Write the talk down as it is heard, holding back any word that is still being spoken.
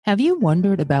Have you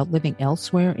wondered about living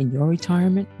elsewhere in your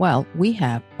retirement? Well, we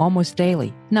have almost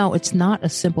daily. No, it's not a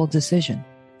simple decision,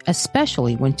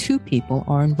 especially when two people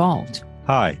are involved.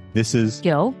 Hi, this is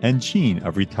Gil and Sheen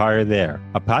of Retire There,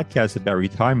 a podcast about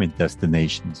retirement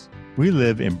destinations. We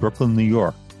live in Brooklyn, New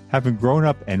York. Having grown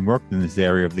up and worked in this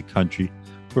area of the country,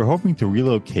 we're hoping to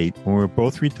relocate when we're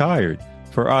both retired.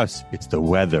 For us, it's the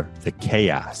weather, the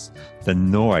chaos, the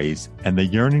noise, and the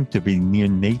yearning to be near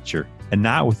nature and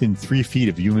not within 3 feet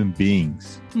of human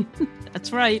beings.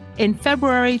 That's right. In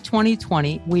February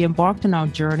 2020, we embarked on our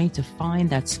journey to find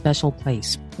that special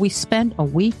place. We spent a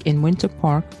week in Winter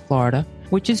Park, Florida,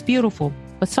 which is beautiful,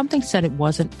 but something said it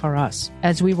wasn't for us.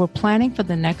 As we were planning for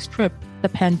the next trip, the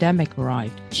pandemic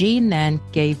arrived. Jean then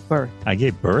gave birth. I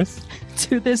gave birth?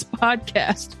 To this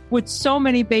podcast. With so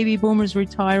many baby boomers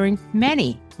retiring,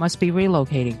 many must be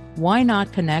relocating. Why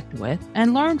not connect with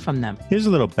and learn from them? Here's a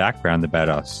little background about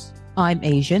us. I'm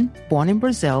Asian, born in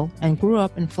Brazil, and grew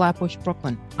up in Flatbush,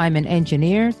 Brooklyn. I'm an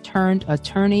engineer turned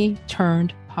attorney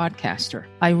turned podcaster.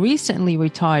 I recently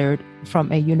retired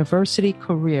from a university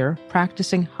career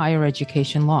practicing higher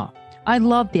education law. I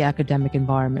love the academic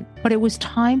environment, but it was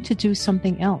time to do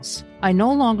something else. I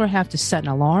no longer have to set an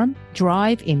alarm,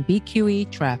 drive in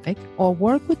BQE traffic, or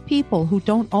work with people who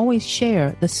don't always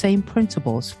share the same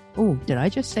principles. Ooh, did I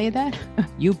just say that?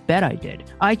 You bet I did.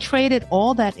 I traded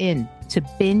all that in to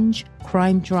binge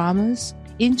crime dramas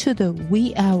into the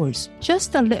wee hours,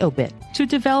 just a little bit, to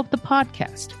develop the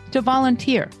podcast, to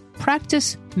volunteer,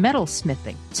 practice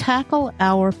metalsmithing, tackle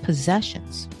our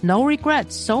possessions. No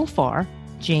regrets so far.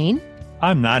 Jean?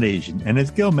 I'm not Asian, and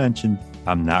as Gil mentioned,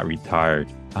 I'm not retired.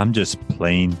 I'm just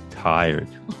plain tired.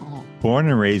 Oh. Born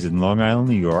and raised in Long Island,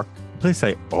 New York, a place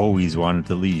I always wanted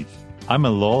to leave. I'm a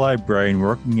law librarian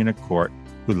working in a court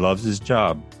who loves his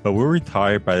job, but we're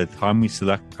retired by the time we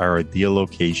select our ideal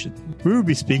location. We will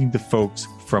be speaking to folks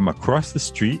from across the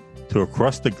street to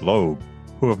across the globe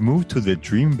who have moved to their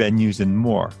dream venues and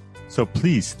more. So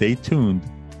please stay tuned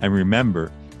and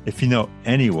remember, if you know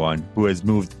anyone who has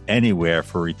moved anywhere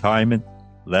for retirement,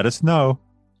 let us know.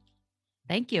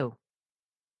 Thank you.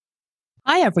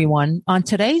 Hi, everyone. On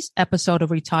today's episode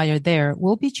of Retire There,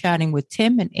 we'll be chatting with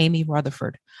Tim and Amy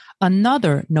Rutherford,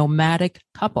 another nomadic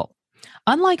couple.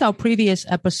 Unlike our previous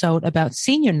episode about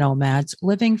senior nomads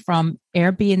living from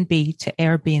Airbnb to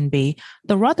Airbnb,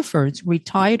 the Rutherfords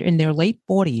retired in their late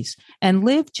 40s and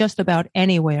live just about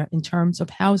anywhere in terms of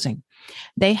housing.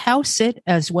 They house sit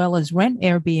as well as rent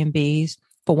Airbnbs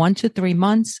for 1 to 3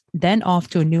 months, then off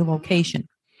to a new location.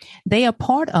 They are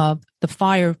part of the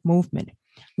FIRE movement,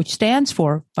 which stands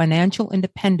for Financial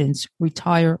Independence,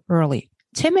 Retire Early.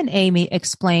 Tim and Amy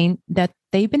explain that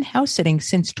they've been house sitting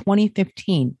since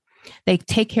 2015. They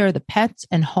take care of the pets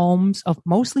and homes of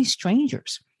mostly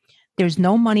strangers. There's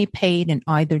no money paid in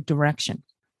either direction.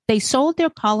 They sold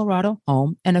their Colorado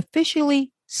home and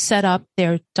officially set up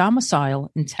their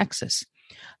domicile in Texas.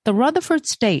 The Rutherford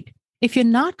state, if you're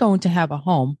not going to have a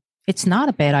home, it's not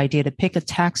a bad idea to pick a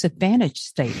tax advantage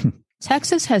state.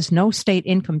 Texas has no state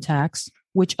income tax,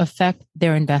 which affect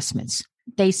their investments.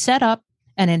 They set up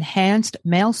an enhanced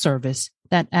mail service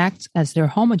that acts as their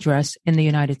home address in the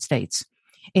United States.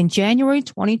 In January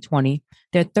 2020,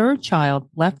 their third child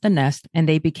left the nest and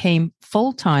they became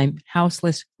full-time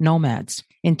houseless nomads.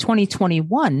 In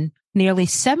 2021, nearly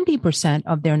 70%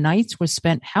 of their nights were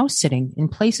spent house sitting in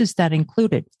places that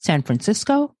included San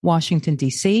Francisco, Washington,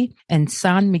 D.C., and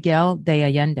San Miguel de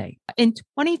Allende. In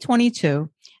 2022,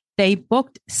 they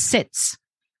booked sits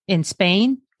in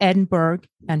Spain, Edinburgh,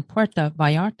 and Puerto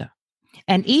Vallarta.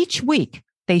 And each week,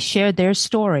 they shared their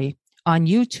story on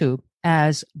YouTube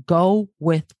as Go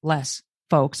With Less.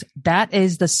 Folks, that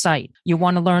is the site. You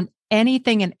want to learn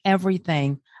anything and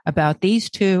everything about these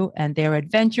two and their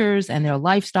adventures and their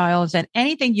lifestyles and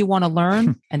anything you want to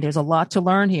learn. And there's a lot to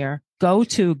learn here. Go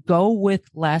to Go With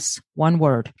Less, one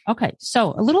word. Okay,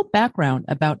 so a little background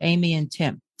about Amy and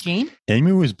Tim. Jean?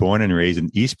 Amy was born and raised in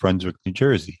East Brunswick, New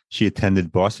Jersey. She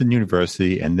attended Boston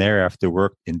University and thereafter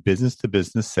worked in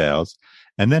business-to-business sales.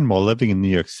 And then while living in New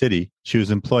York City, she was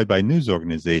employed by news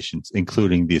organizations,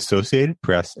 including the Associated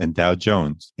Press and Dow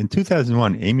Jones. In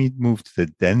 2001, Amy moved to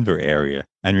the Denver area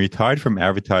and retired from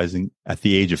advertising at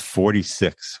the age of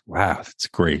 46. Wow, that's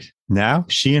great. Now,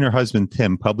 she and her husband,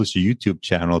 Tim, publish a YouTube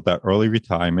channel about early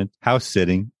retirement, house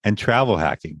sitting, and travel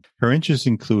hacking. Her interests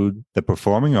include the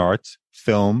performing arts,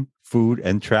 film, food,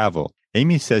 and travel.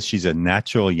 Amy says she's a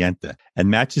natural yenta and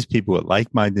matches people with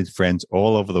like-minded friends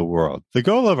all over the world. The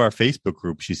goal of our Facebook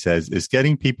group, she says, is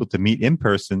getting people to meet in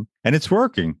person, and it's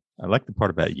working. I like the part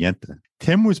about Yenta.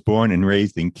 Tim was born and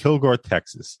raised in Kilgore,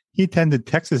 Texas. He attended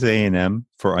Texas A&M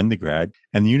for undergrad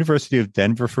and the University of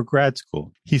Denver for grad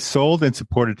school. He sold and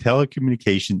supported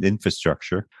telecommunications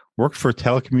infrastructure, worked for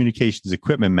telecommunications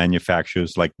equipment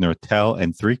manufacturers like Nortel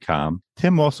and 3Com.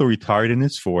 Tim also retired in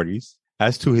his 40s.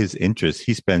 As to his interests,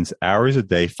 he spends hours a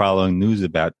day following news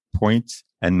about points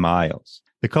and miles.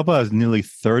 The couple has nearly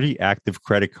 30 active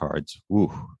credit cards.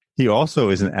 Woo. He also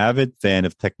is an avid fan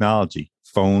of technology,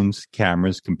 phones,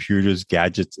 cameras, computers,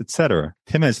 gadgets, etc.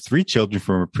 Tim has 3 children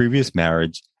from a previous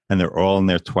marriage, and they're all in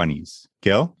their 20s.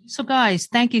 Gil? So guys,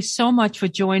 thank you so much for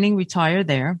joining Retire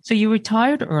There. So you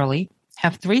retired early,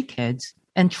 have 3 kids,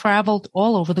 and traveled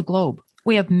all over the globe.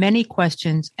 We have many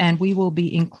questions, and we will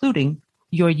be including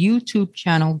your YouTube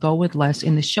channel, Go With Less,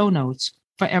 in the show notes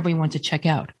for everyone to check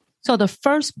out. So the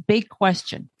first big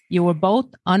question, you were both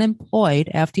unemployed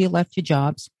after you left your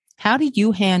jobs. How did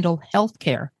you handle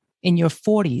healthcare in your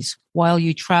 40s while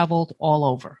you traveled all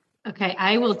over? Okay,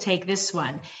 I will take this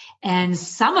one. And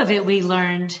some of it we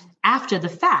learned after the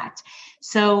fact.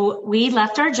 So we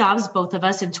left our jobs, both of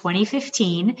us, in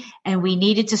 2015, and we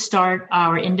needed to start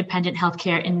our independent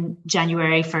healthcare in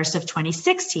January 1st of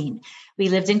 2016. We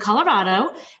lived in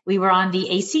Colorado. We were on the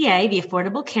ACA, the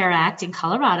Affordable Care Act in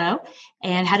Colorado,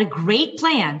 and had a great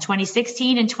plan,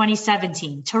 2016 and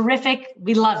 2017. Terrific.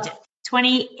 We loved it.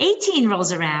 2018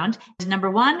 rolls around. Number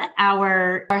one,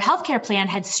 our healthcare plan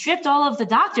had stripped all of the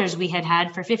doctors we had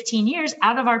had for 15 years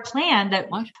out of our plan that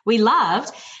we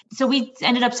loved. So we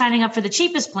ended up signing up for the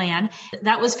cheapest plan.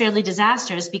 That was fairly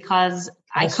disastrous because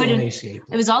I couldn't. It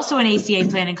was also an ACA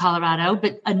plan in Colorado,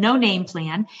 but a no-name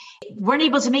plan. Weren't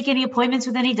able to make any appointments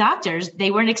with any doctors.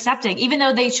 They weren't accepting, even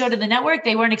though they showed in the network,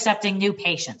 they weren't accepting new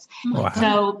patients. Wow.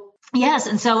 So yes.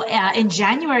 And so in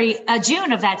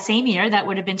June of that same year, that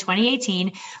would have been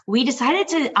 2018, we decided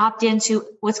to opt into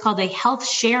what's called a health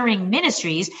sharing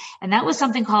ministries. And that was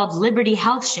something called Liberty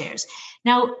Health Shares.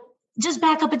 Now, just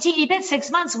back up a teeny bit,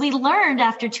 6 months, we learned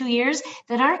after 2 years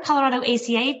that our Colorado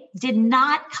ACA did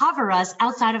not cover us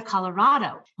outside of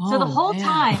Colorado. So the whole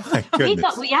time we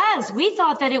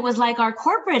thought that it was like our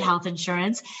corporate health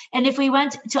insurance. And if we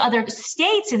went to other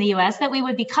states in the US, that we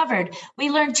would be covered.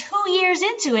 We learned 2 years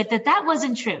into it that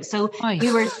wasn't true. So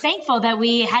we were thankful that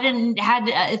we hadn't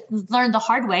learned the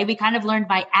hard way. We kind of learned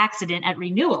by accident at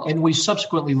renewal. And we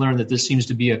subsequently learned that this seems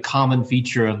to be a common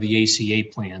feature of the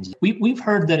ACA plans. We've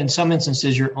heard that in some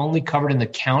instances, you're only covered in the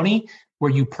county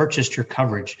where you purchased your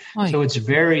coverage. So it's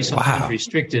very sometimes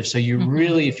restrictive. So you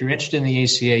really, if you're interested in the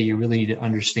ACA, you really need to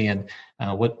understand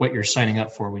what you're signing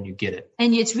up for when you get it.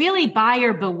 And it's really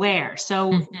buyer beware.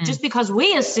 So just because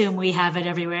we assume we have it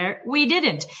everywhere, we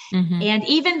didn't. And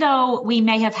even though we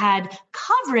may have had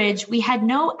coverage, we had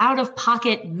no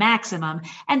out-of-pocket maximum.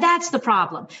 And that's the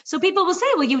problem. So people will say,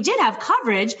 well, you did have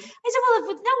coverage. I said, well,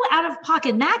 with no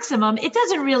out-of-pocket maximum, it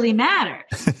doesn't really matter.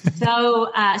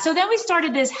 So then we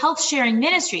started this health sharing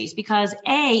ministries because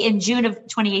in June of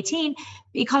 2018,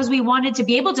 because we wanted to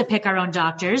be able to pick our own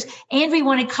doctors and we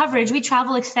wanted coverage. We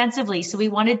travel extensively. So we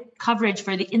wanted coverage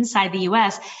for the inside the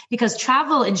US because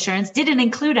travel insurance didn't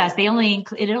include us. It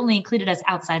only included us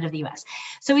outside of the US.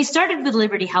 So we started with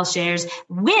Liberty Health Shares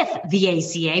with the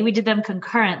ACA. We did them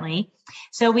concurrently.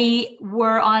 So we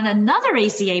were on another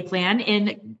ACA plan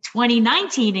in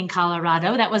 2019 in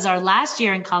Colorado. That was our last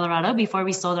year in Colorado before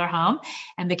we sold our home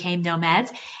and became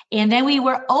nomads. And then we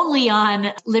were only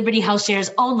on Liberty Health Shares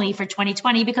only for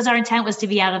 2020 because our intent was to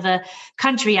be out of the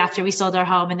country after we sold our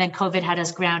home, and then COVID had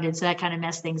us grounded. So that kind of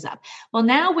messed things up. Well,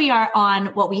 now we are on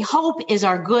what we hope is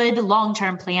our good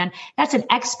long-term plan. That's an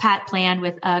expat plan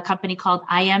with a company called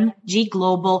IMG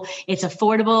Global. It's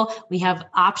affordable. We have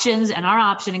options, and our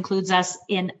option includes us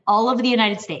in all of the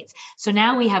United States. So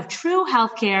now we have true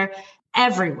healthcare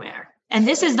everywhere. And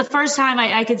this is the first time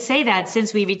I could say that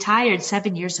since we retired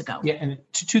 7 years ago. Yeah, and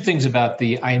two things about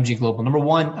the IMG Global. Number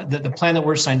one, the plan that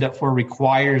we're signed up for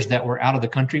requires that we're out of the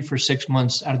country for 6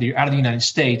 months, out of the United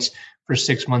States for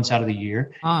 6 months out of the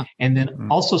year. And then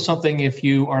also something, if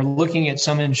you are looking at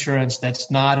some insurance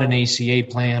that's not an ACA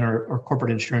plan or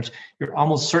corporate insurance, you're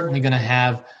almost certainly going to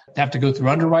have to go through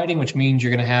underwriting, which means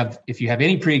you're going to have, if you have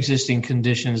any pre-existing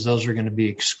conditions, those are going to be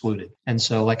excluded. And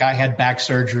so like I had back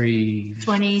surgery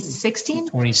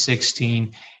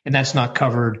 2016, and that's not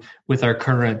covered with our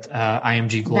current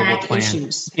IMG Global back plan.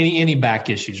 Issues. Any back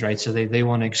issues, right? So they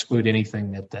want to exclude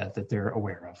anything that they're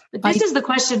aware of. But this is the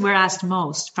question we're asked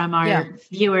most from our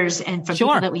viewers and from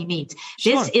people that we meet.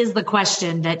 This is the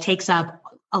question that takes up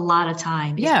a lot of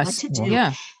time. Yes. What to do.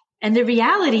 And the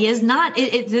reality is not,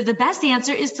 the best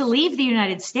answer is to leave the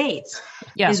United States.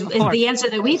 Yeah, is the answer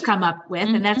that we've come up with.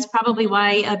 Mm-hmm. And that's probably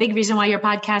why a big reason why your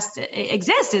podcast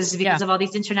exists is because of all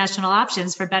these international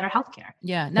options for better healthcare.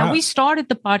 Yeah. Now we started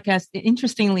the podcast,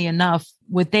 interestingly enough,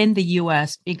 within the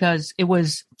US because it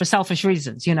was for selfish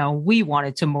reasons. You know, we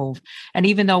wanted to move. And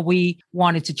even though we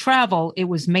wanted to travel, it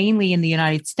was mainly in the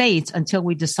United States until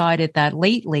we decided that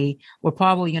lately we're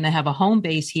probably going to have a home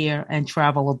base here and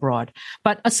travel abroad.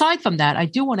 But aside from that, I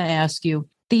do want to ask you,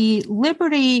 the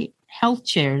Liberty health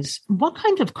chairs, what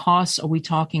kind of costs are we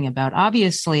talking about?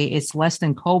 Obviously, it's less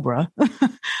than Cobra.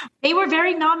 They were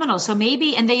very nominal. So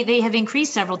maybe, and they have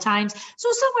increased several times. So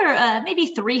somewhere,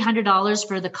 maybe $300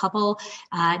 for the couple.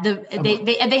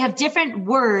 They have different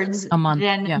words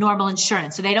than normal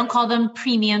insurance. So they don't call them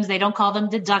premiums. They don't call them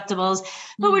deductibles,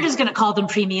 but we're just going to call them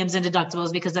premiums and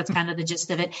deductibles because that's kind of the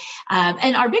gist of it.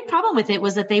 And our big problem with it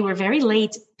was that they were very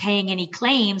late paying any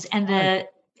claims, and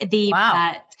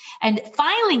and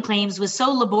filing claims was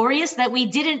so laborious that we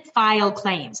didn't file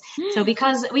claims. So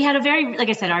because we had like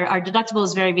I said, our deductible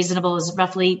is very reasonable, is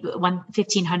roughly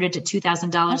 $1,500 to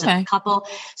 $2,000 a couple.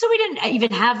 So we didn't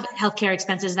even have healthcare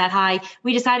expenses that high.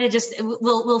 We decided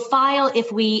we'll file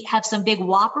if we have some big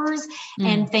whoppers,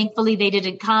 and thankfully they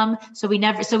didn't come. So we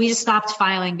just stopped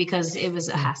filing because it was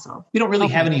a hassle. We don't really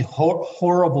have any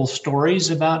horrible stories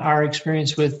about our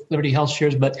experience with Liberty Health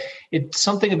Shares, but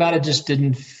something about it just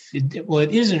didn't.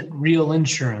 It isn't real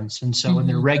insurance, and so when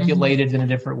they're regulated in a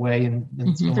different way, and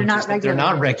they're not regulated. They're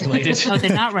not regulated. Oh,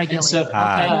 they're not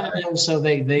regulated. And so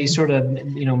they sort of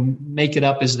make it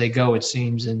up as they go. It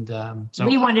seems, and so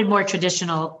we wanted more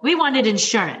traditional. We wanted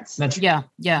insurance. Yeah.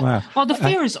 Wow. Well, the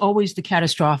fear is always the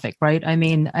catastrophic, right? I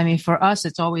mean, for us,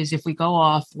 it's always if we go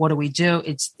off, what do we do?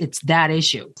 It's that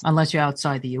issue, unless you're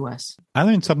outside the U.S. I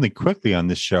learned something quickly on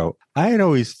this show. I had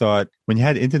always thought when you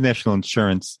had international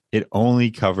insurance, it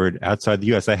only covered outside the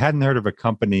U.S. I hadn't heard of a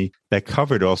company that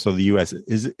covered also the U.S.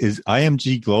 Is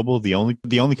IMG Global the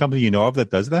only company you know of that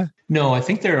does that? No, I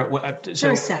think there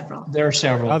are several. There are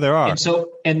several. Oh, there are. And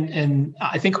so, and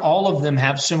I think all of them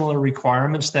have similar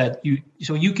requirements that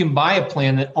you can buy a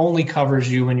plan that only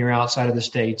covers you when you're outside of the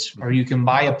States, or you can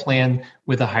buy a plan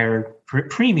with a higher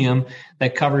premium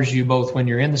that covers you both when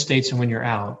you're in the States and when you're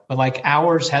out. But like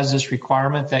ours has this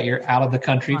requirement that you're out of the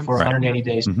country for 180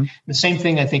 days. Mm-hmm. The same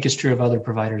thing I think is true of other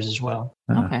providers as well.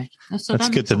 Okay. So that's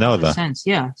good to know, though. Sense.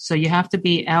 Yeah. So you have to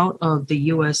be out of the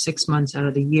U.S. 6 months out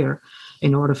of the year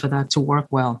in order for that to work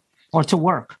well, or to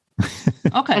work.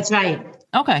 Okay. That's right.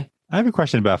 Okay. I have a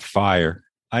question about fire.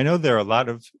 I know there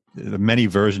are many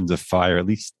versions of fire, at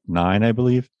least 9, I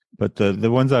believe. But the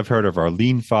ones I've heard of are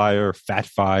lean fire, fat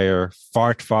fire,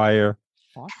 fart fire.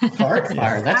 Fart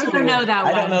fire. I don't know that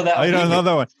one. I don't know that one. I don't know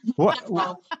that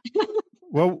one.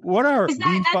 What are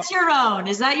that's your own?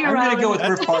 Is that your own? I'm going to go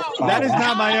with fart fire. That is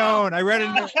not my own. I read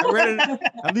it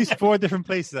at least 4 different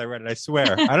places. I read it. I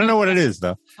swear. I don't know what it is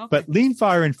though. Okay. But lean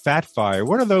fire and fat fire.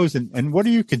 What are those? And what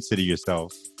do you consider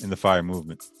yourself in the fire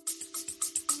movement?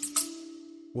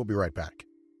 We'll be right back.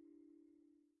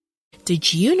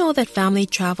 Did you know that family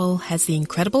travel has the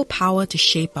incredible power to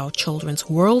shape our children's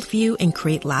worldview and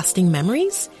create lasting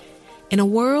memories? In a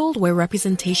world where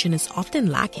representation is often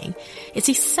lacking, it's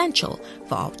essential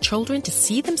for our children to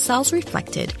see themselves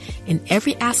reflected in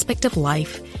every aspect of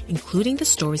life, including the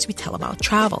stories we tell about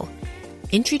travel.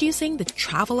 Introducing the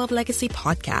Travel of Legacy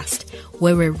podcast,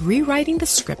 where we're rewriting the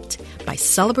script by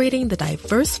celebrating the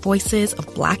diverse voices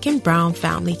of Black and Brown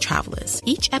family travelers.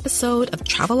 Each episode of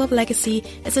Travel of Legacy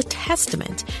is a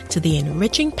testament to the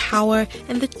enriching power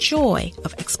and the joy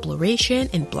of exploration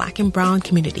in Black and Brown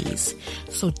communities.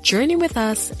 So journey with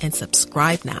us and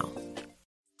subscribe now.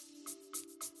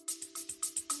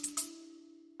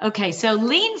 Okay, so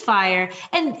lean fire,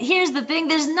 and here's the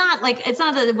thing, it's not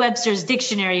the Webster's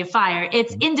dictionary of fire,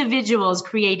 it's individuals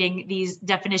creating these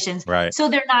definitions, right? So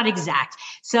they're not exact.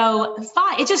 So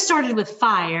it just started with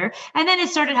fire, and then it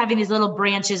started having these little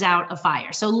branches out of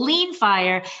fire. So lean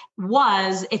fire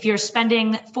was, if you're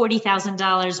spending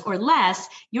 $40,000 or less,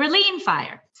 you're lean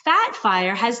fire. Fat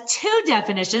fire has 2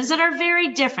 definitions that are very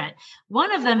different.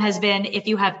 One of them has been if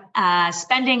you have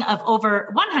spending of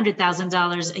over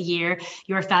 $100,000 a year,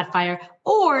 you're a fat fire,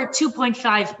 or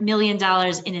 $2.5 million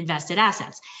in invested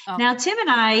assets. Oh. Now, Tim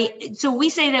and so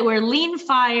we say that we're lean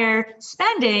fire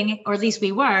spending, or at least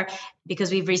we were,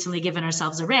 because we've recently given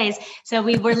ourselves a raise. So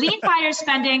we were lean fire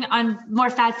spending on more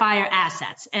fat fire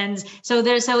assets. And so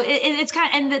it's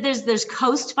kind of, and there's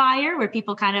coast fire where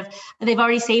people they've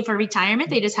already saved for retirement.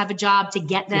 They just have a job to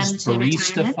get them to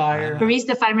retirement.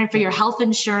 Barista fire for your health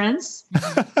insurance.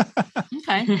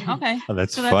 Okay. Oh,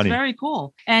 that's so funny. That's very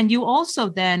cool. And you also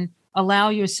then allow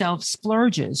yourself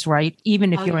splurges, right?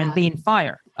 Even if you're in lean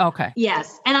fire. Okay.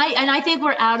 Yes. And I think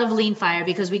we're out of lean fire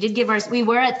because we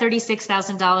were at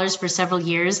 $36,000 for several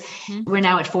years. Mm-hmm. We're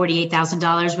now at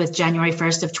 $48,000 with January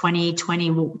 1st of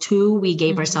 2022. We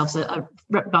gave ourselves a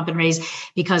bump and raise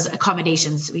because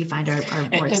accommodations we find are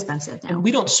more expensive now. And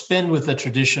we don't spend with a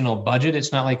traditional budget.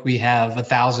 It's not like we have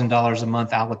 $1,000 a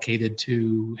month allocated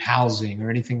to housing or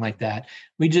anything like that.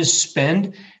 We just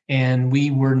spend, and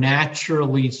we were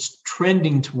naturally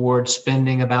trending towards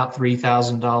spending about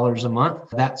 $3,000 a month.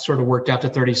 That sort of worked out to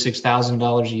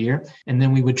 $36,000 a year. And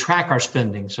then we would track our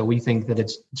spending. So we think that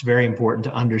it's very important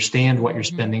to understand what you're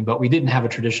spending, but we didn't have a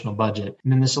traditional budget.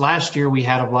 And then this last year, we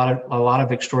had a lot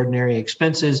of extraordinary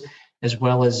expenses, as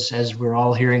well as we're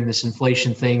all hearing this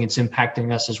inflation thing. It's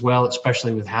impacting us as well,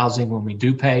 especially with housing when we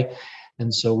do pay.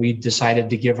 And so we decided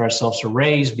to give ourselves a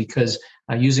raise because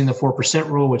using the 4%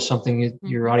 rule, which is something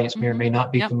your audience may or may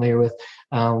not be familiar with,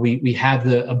 we have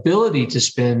the ability to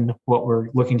spend what we're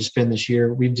looking to spend this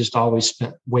year. We've just always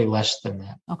spent way less than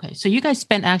that. Okay. So you guys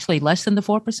spent actually less than the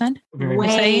 4%?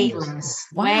 Way less.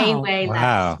 Wow. Way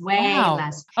wow. less. Way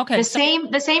less. Okay.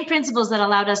 The same principles that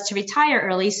allowed us to retire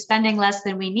early, spending less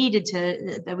than we need,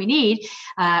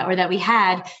 or that we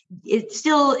had, it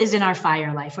still is in our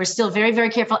fire life. We're still very, very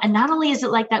careful. And not only is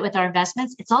it like that with our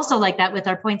investments, it's also like that with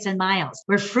our points and miles.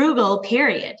 We're frugal,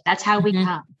 period. That's how we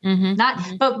come.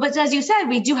 But as you said,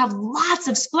 we do have lots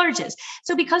of splurges.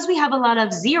 So because we have a lot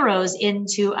of zeros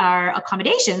into our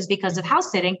accommodations because of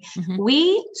house sitting,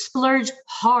 we splurge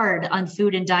hard on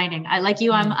food and dining.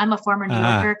 I'm a former New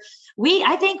Yorker.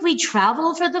 I think we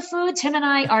travel for the food. Tim and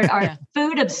I are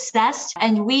food obsessed,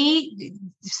 and we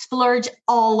splurge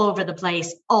all over the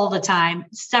place all the time,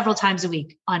 several times a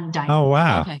week on dining. Oh,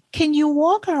 wow. Okay. Can you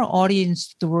walk our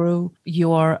audience through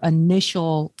your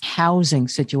initial housing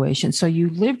situation? So you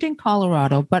lived in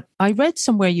Colorado, but I read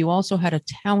somewhere you also had a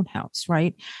townhouse,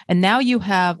 right? And now you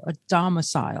have a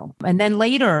domicile. And then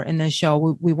later in the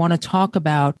show, we want to talk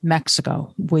about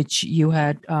Mexico, which you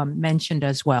had mentioned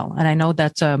as well. And I know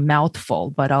that's a mouthful,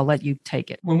 but I'll let you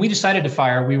take it. When we decided to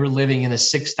fire, we were living in a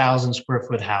 6,000 square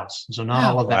foot house. So not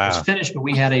all of that was finished, but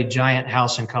we had a giant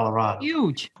house in Colorado.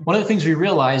 Huge. One of the things we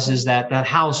realized is that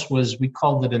house we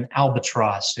called it an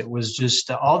albatross. It was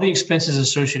just all the expenses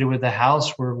associated with the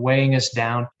house were weighing us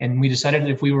down. And we decided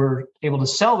if we were able to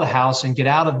sell the house and get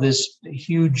out of this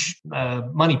huge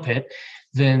money pit,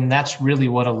 then that's really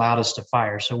what allowed us to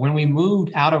fire. So when we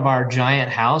moved out of our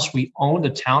giant house, we owned a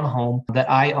townhome that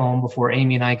I owned before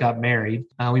Amy and I got married.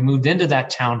 We moved into that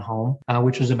townhome,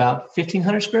 which was about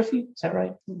 1,500 square feet. Is that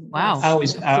right? Wow. I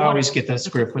always get that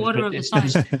square footage.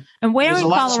 And where in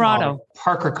Colorado? Smaller.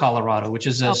 Parker, Colorado, which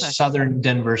is a southern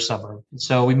Denver suburb.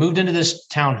 So we moved into this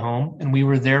townhome and we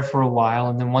were there for a while.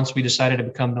 And then once we decided to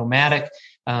become nomadic,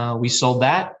 we sold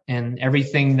that, and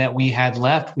everything that we had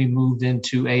left, we moved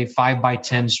into a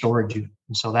 5x10 storage unit.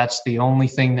 And so that's the only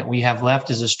thing that we have left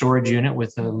is a storage unit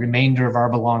with the remainder of our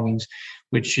belongings,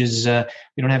 which is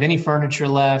we don't have any furniture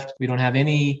left. We don't have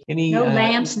any no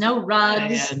lamps, no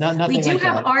rugs. Nothing we do like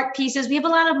have that. Art pieces. We have a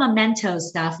lot of memento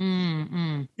stuff.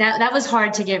 That was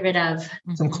hard to get rid of.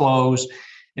 Some clothes.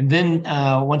 And then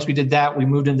once we did that, we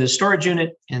moved into the storage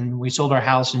unit and we sold our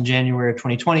house in January of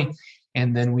 2020.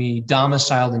 And then we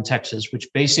domiciled in Texas, which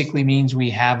basically means we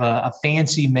have a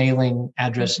fancy mailing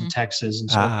address in Texas. And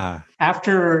so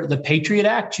after the Patriot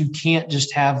Act, you can't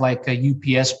just have like a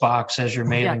UPS box as your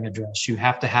mailing address. You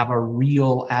have to have a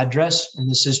real address. And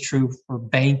this is true for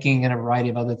banking and a variety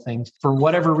of other things. For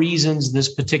whatever reasons,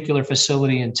 this particular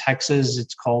facility in Texas,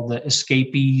 it's called the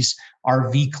Escapees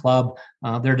RV Club.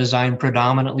 They're designed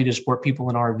predominantly to support people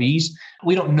in RVs.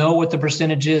 We don't know what the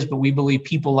percentage is, but we believe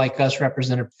people like us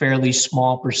represent a fairly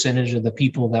small percentage of the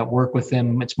people that work with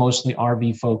them. It's mostly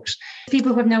RV folks.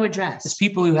 People who have no address. It's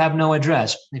people who have no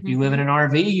address. If you live in an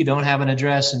RV, you don't have an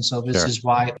address. And so this is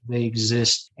why they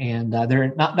exist. And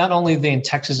they're not only are they in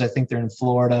Texas, I think they're in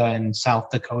Florida and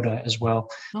South Dakota as well.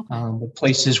 But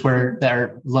places where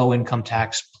they're low income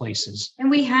tax places. And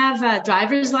we have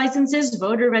driver's licenses,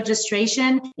 voter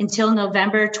registration until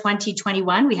November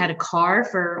 2021. We had a car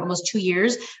for almost 2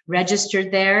 years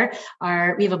registered there.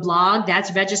 We have a blog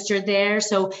that's registered there.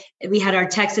 So we had our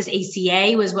Texas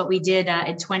ACA was what we did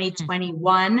in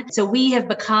 2021. So we have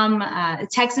become,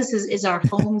 Texas is our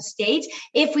home state.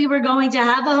 If we were going to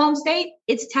have a home state,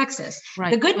 It's Texas.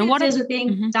 Right. The good news is with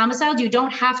being domiciled, you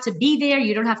don't have to be there.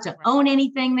 You don't have to own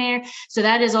anything there. So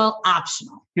that is all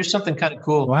optional. Here's something kind of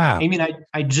cool. Wow. Amy and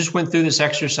I just went through this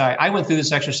exercise. I went through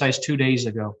this exercise 2 days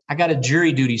ago. I got a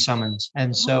jury duty summons.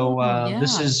 And so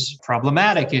this is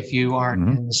problematic if you aren't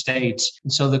in the States.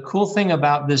 And so the cool thing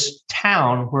about this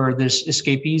town where this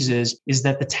escapees is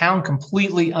that the town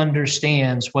completely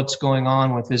understands what's going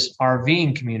on with this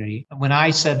RVing community. When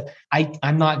I said,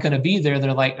 I'm not going to be there,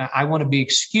 they're like, I want to be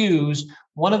excused.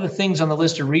 One of the things on the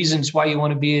list of reasons why you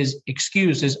want to be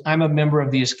excused is I'm a member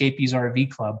of the Escapees RV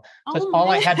Club. So that's all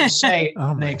I had to say.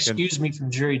 They excused me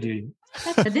from jury duty.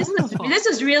 This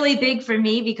is really big for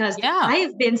me because I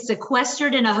have been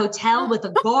sequestered in a hotel with a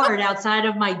guard outside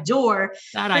of my door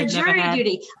for jury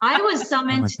duty. I was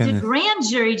summoned to grand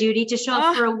jury duty to show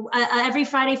up for every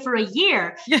Friday for a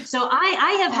year. So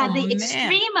I have had the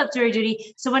extreme of jury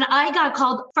duty. So when I got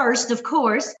called first, of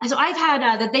course, so I've had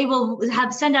that they will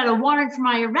send out a warrant for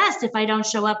my arrest if I don't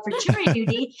show up for jury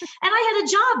duty. And I had a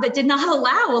job that did not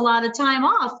allow a lot of time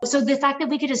off. So the fact that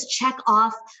we could just check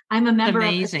off, I'm a member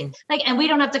of and we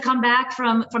don't have to come back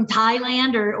from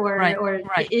Thailand or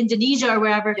Indonesia or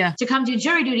wherever to come do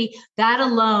jury duty. That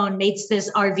alone makes this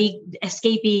RV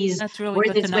escapees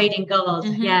worth its weight in gold.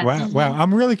 Yeah. Wow.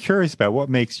 I'm really curious about what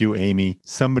makes you, Amy,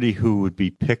 somebody who would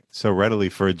be picked so readily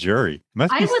for a jury.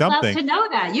 Must be something. Love to know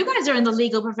that. You guys are in the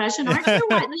legal profession, aren't you?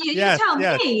 You tell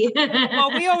me. Well,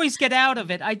 we always get out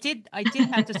of it. I did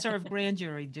have to serve grand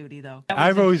jury duty though.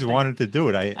 I've always wanted to do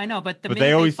it. I know, but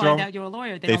they always find out you're a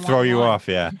lawyer, they throw you off.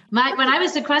 Yeah. When I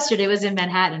was sequestered, it was in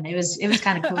Manhattan. It was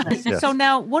kind of cool. Yes. So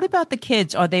now, what about the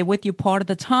kids? Are they with you part of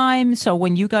the time? So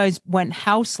when you guys went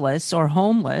houseless or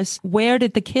homeless, where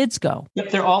did the kids go? Yep,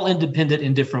 they're all independent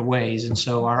in different ways. And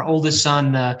so our oldest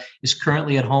son is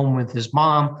currently at home with his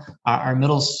mom. Our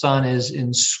middle son is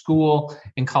in school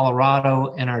in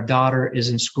Colorado, and our daughter is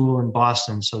in school in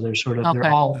Boston. So they're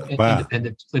they're all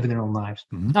independent, living their own lives.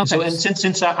 Mm-hmm. Okay. So, and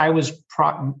since I was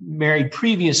married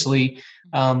previously,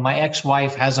 my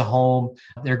ex-wife has a home.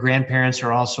 Their grandparents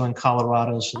are also in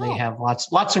Colorado, so they have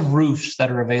lots of roofs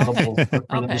that are available for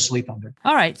them to sleep under.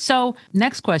 All right. So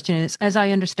next question is, as I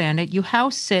understand it, you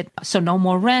house sit, so no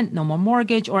more rent, no more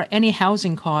mortgage, or any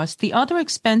housing costs. The other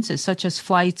expenses, such as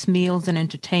flights, meals, and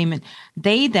entertainment,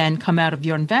 they then come out of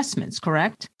your investments,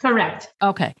 correct? Correct.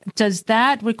 Okay. Does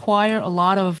that require a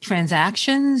lot of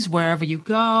transactions wherever you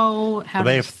go?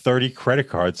 They have 30 credit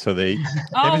cards, so they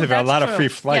have a lot of free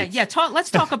flights. Yeah. Let's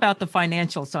talk about the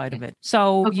financial side of it.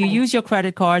 So you use your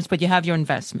credit cards, but you have your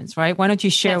investments, right? Why don't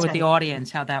you share with the audience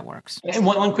how that works? And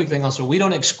one quick thing also, we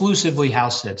don't exclusively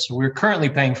house sit. So we're currently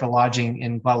paying for lodging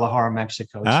in Guadalajara,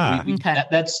 Mexico.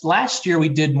 That's last year we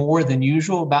did more than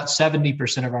usual. About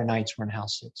 70% of our nights were in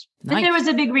house sits. Nice. But there was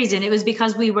a big reason. It was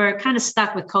because we were kind of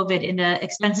stuck with COVID in the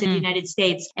expensive United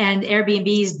States, and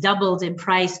Airbnbs doubled in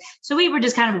price. So we were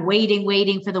just kind of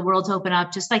waiting for the world to open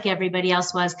up, just like everybody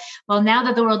else was. Well, now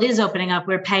that the world is opening up,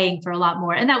 we're paying for a lot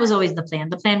more. And that was always the plan.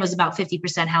 The plan was about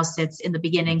 50% house sits in the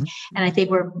beginning. And I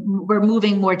think we're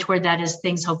moving more toward that as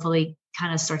things hopefully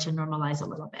kind of start to normalize a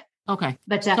little bit. Okay.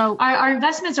 But so our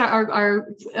investments are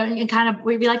kind of,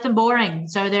 we like them boring.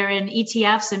 So they're in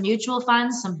ETFs and mutual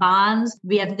funds, some bonds.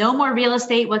 We have no more real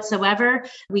estate whatsoever.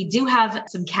 We do have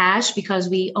some cash because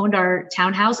we owned our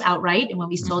townhouse outright. And when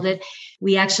we sold it,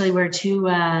 we actually were too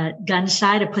gun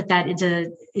shy to put that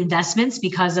into investments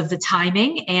because of the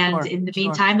timing. And in the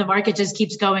meantime, the market just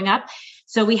keeps going up.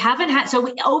 So we haven't had,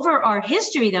 over our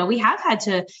history though, we have had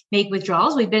to make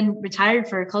withdrawals. We've been retired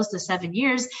for close to 7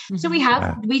 years. So we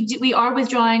are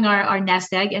withdrawing our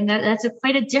nest egg, and that's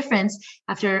quite a difference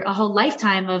after a whole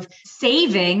lifetime of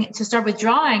saving. To start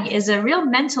withdrawing is a real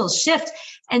mental shift.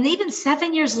 And even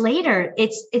 7 years later,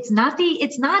 it's not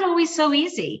always so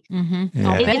easy.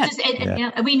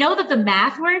 We know that the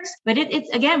math works, but it's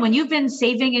again, when you've been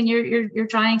saving and you're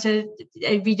trying to,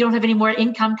 if you don't have any more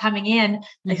income coming in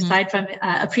aside from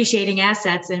appreciating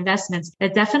assets and investments,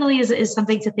 that definitely is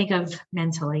something to think of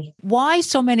mentally. Why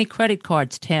so many credit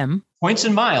cards, Tim? Points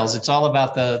and miles. It's all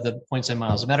about the points and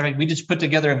miles. As a matter of fact, we just put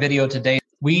together a video today.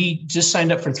 We just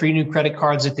signed up for 3 new credit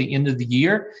cards at the end of the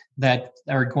year that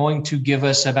are going to give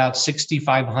us about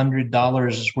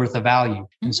 $6,500 worth of value.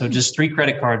 And so just 3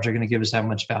 credit cards are going to give us that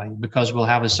much value, because we'll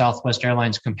have a Southwest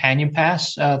Airlines companion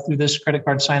pass through this credit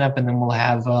card sign up. And then we'll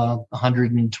have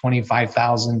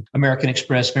 125,000 American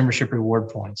Express membership reward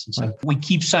points. And so we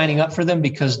keep signing up for them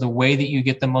because the way that you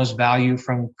get the most value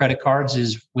from credit cards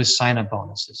is with sign up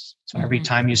bonuses. So every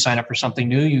time you sign up for something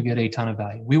new, you get a ton of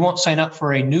value. We won't sign up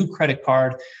for a new credit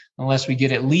card unless we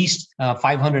get at least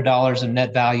 $500 in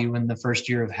net value in the first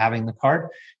year of having the card.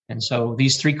 And so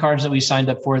these 3 cards that we signed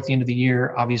up for at the end of the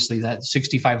year, obviously that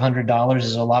 $6,500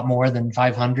 is a lot more than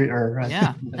 500 or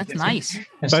yeah, that's nice.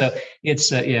 And so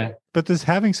it's But does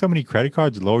having so many credit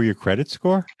cards lower your credit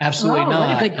score? Absolutely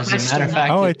not. What a good As question. a matter of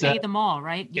fact, pay them all,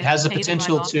 right? It has the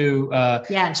potential to. So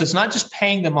it's not just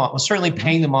paying them off. Well, certainly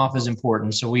paying them off is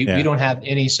important. So we don't have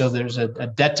any. So there's a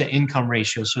debt to income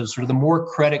ratio. So sort of the more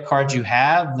credit cards you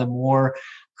have, the more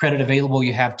credit available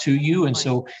you have to you. And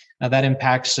so that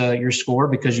impacts your score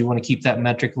because you want to keep that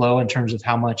metric low in terms of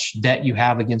how much debt you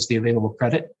have against the available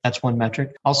credit. That's one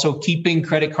metric. Also, keeping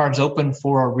credit cards open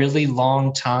for a really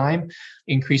long time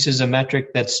increases a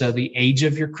metric that's the age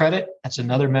of your credit. That's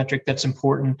another metric that's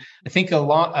important. I think a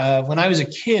lot when I was a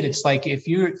kid, it's like if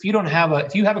you have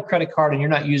a credit card and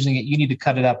you're not using it, you need to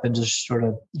cut it up and just sort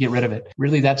of get rid of it.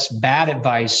 Really, that's bad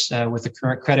advice with the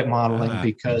current credit modeling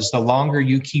because the longer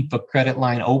you keep a credit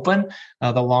line open,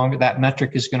 the longer that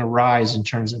metric is going to rise in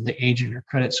terms of the age of your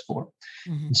credit score.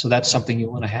 Mm-hmm. And so that's something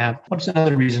you want to have. What's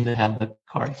another reason to have the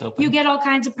cards open? You get all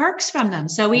kinds of perks from them.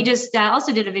 So we just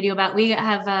also did a video about, we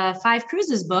have 5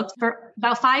 cruises booked for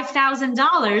about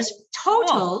 $5,000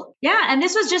 total. Oh. Yeah. And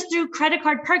this was just through credit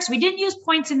card perks. We didn't use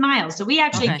points and miles. So we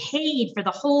actually paid for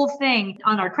the whole thing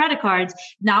on our credit cards,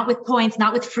 not with points,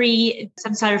 not with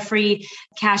some sort of free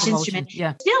cash instrument.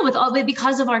 Yeah. Still with all,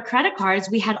 because of our credit cards,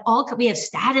 we have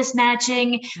status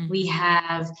matching. Mm-hmm. We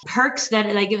have perks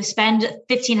that like spend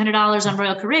 $1,500 on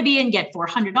Royal Caribbean, get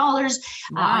 $400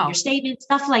 on your statement,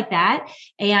 stuff like that.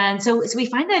 And so we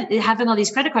find that having all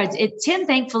these credit cards, Tim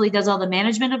thankfully does all the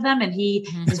management of them and he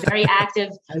is very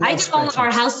active. I do all of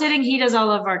our house sitting. He does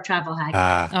all of our travel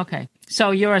hacking. Okay.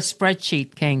 So you're a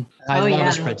spreadsheet king. I love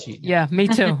a spreadsheet. Yeah, me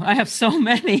too. I have so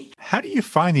many. How do you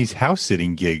find these house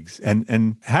sitting gigs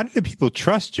and how do the people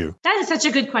trust you? That is such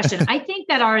a good question. I think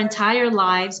that our entire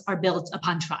lives are built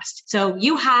upon trust. So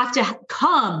you have to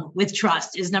come with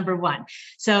trust is number one.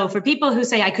 So for people who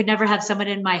say, I could never have someone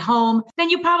in my home, then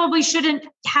you probably shouldn't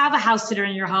have a house sitter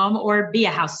in your home or be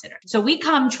a house sitter. So we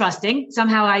come trusting.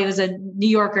 Somehow I was a New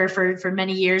Yorker for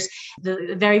many years,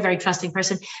 the very, very trusting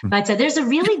person. But there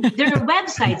are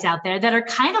websites out there that are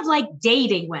kind of like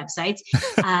dating websites.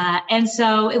 And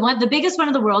so the biggest one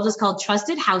in the world is called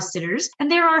Trusted House Sitters. And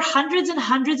there are hundreds and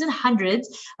hundreds and hundreds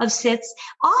of sits,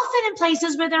 often in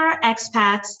places where there are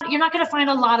expats. You're not going to find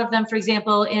a lot of them, for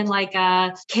example, in like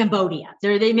Cambodia.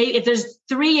 If there's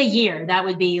 3 a year, that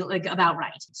would be like about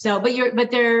right. So,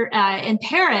 but they're in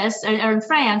Paris or in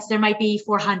France, there might be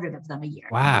 400 of them a year.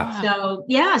 Wow. So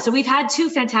yeah, so we've had 2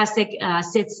 fantastic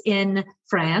sits in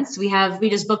France. We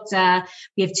just booked,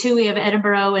 we have 2, we have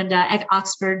Edinburgh and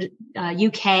Oxford,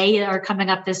 UK are coming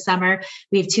up this summer.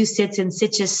 We have 2 sits in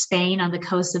Sitges, Spain, on the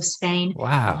coast of Spain.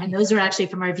 Wow. And those are actually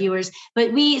from our viewers, but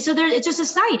it's just a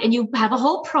site and you have a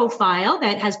whole profile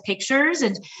that has pictures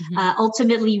and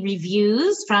ultimately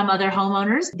reviews from other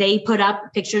homeowners. They put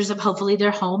up pictures of hopefully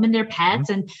their home and their pets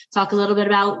and talk a little bit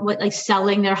about what like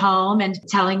selling their home and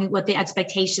telling what the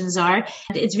expectations are.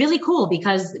 And it's really cool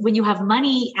because when you have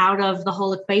money out of the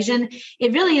whole equation,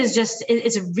 it really is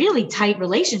it's a really tight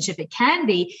relationship. It can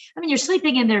be. I mean, you're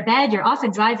sleeping in their bed. You're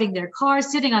often driving their car,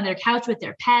 sitting on their couch with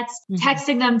their pets,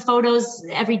 texting them photos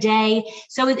every day.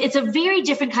 So it's a very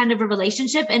different kind of a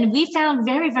relationship. And we found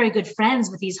very, very good friends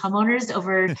with these homeowners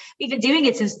we've been doing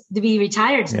it since we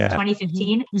retired since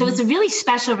 2015. So it's a really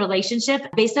special relationship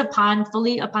based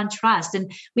fully upon trust.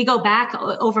 And we go back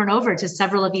over and over to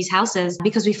several of these houses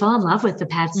because we fall in love with the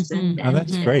pets.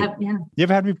 That's great. You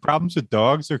ever had any problems with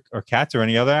dogs or cats or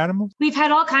any other animals? We've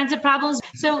had all kinds of problems.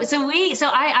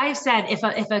 I've said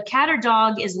if a cat or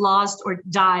dog is lost or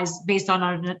dies based on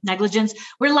our negligence,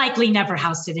 we're likely never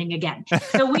house sitting again.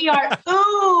 So we are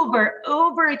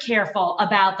uber careful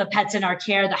about the pets in our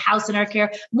care, the house in our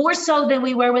care, more so than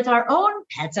we were with our own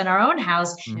pets in our own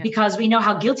house, because we know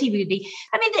how guilty we would be.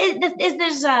 I mean,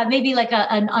 there's maybe like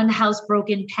an unhoused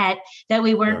broken pet that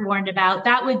we weren't warned about.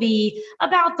 That would be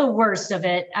about the worst of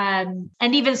it. And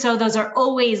even so, those are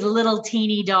always little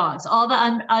teeny dogs. All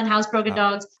the unhoused broken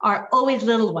dogs are always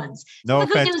little ones. No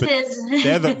offense,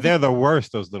 but they're the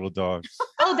worst, those little dogs.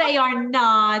 Oh, they are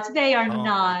not. They are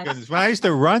not. Goodness. When I used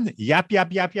to run, yap.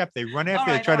 They run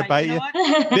after, they try to bite you.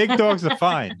 Big dogs are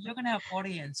fine. You're going to have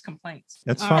audience complaints.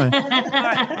 That's fine. All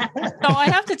right. So I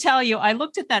have to tell you, I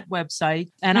looked at that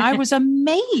website and I was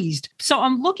amazed. So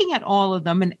I'm looking at all of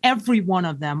them and every one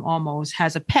of them almost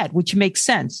has a pet, which makes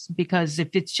sense because if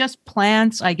it's just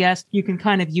plants, I guess you can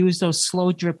kind of use those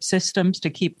slow drip systems to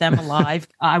keep them alive.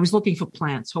 I was looking for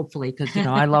plants, hopefully, because,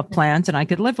 I love plants and I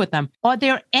could live with them. Are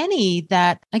there any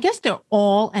that that I guess they're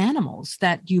all animals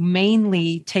that you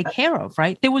mainly take care of,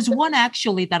 right? There was one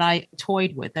actually that I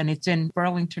toyed with, and it's in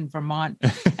Burlington, Vermont,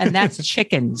 and that's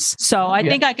chickens. So I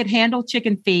think I could handle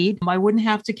chicken feed. I wouldn't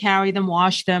have to carry them,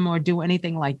 wash them, or do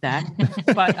anything like that.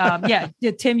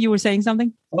 But Tim, you were saying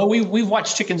something? Well, we've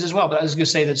watched chickens as well, but I was going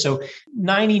to say that so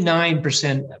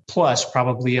 99% plus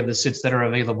probably of the sits that are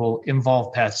available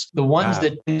involve pets. The ones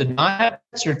that do not have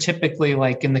pets are typically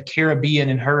like in the Caribbean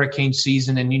in hurricane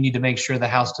season, and you need to make sure the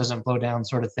house doesn't blow down,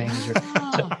 sort of things.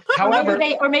 However,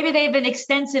 maybe they have an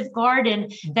extensive garden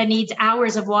that needs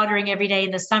hours of watering every day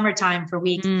in the summertime for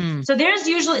weeks. So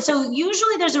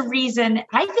usually there's a reason.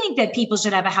 I think that people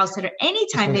should have a house sitter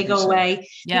anytime they go away,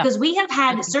 because we have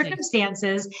had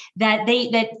circumstances that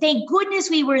thank goodness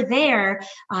we were there.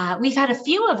 We've had a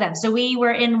few of them. So we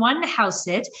were in one house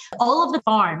sit, all of the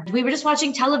farm. We were just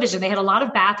watching television. They had a lot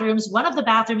of bathrooms. One of the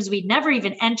bathrooms we'd never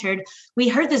even entered. We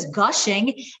heard this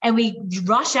gushing and we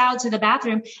rush out to the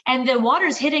bathroom and the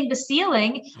water's hitting the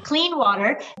ceiling, clean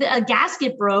water. A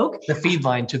gasket broke. The feed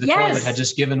line to the toilet had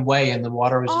just given way and the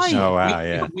water was just,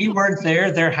 if we weren't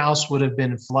there, their house would have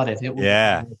been flooded. It would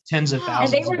have been tens of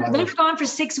thousands. And they were gone for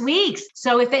 6 weeks.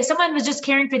 So if someone was just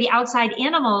caring for the outside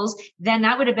animals, then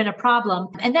that would have been a problem.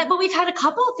 But we've had a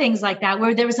couple of things like that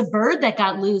where there was a bird that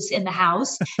got loose in the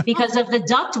house because of the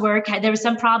duct work. There was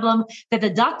some problem that the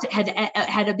duct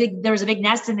there was a big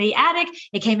nest in the attic.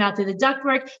 It came out through the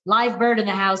ductwork, live bird in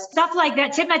the house, stuff like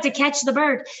that. Tim had to catch the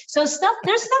bird. So there's stuff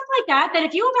like that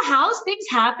if you have a house, things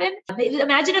happen.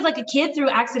 Imagine if like a kid threw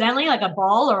accidentally like a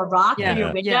ball or a rock in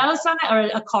your window, or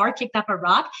a car kicked up a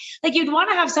rock. Like you'd want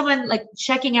to have someone like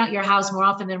checking out your house more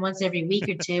often than once every week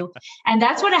or two. And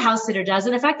that's what a house sitter does.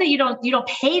 And the fact that you don't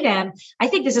pay them, I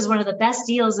think this is one of the best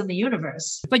deals in the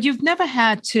universe. But you've never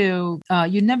had to,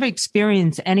 you never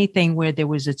experienced anything where there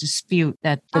was a dispute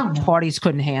that the parties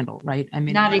couldn't handle, right? I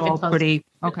mean, not even all pretty.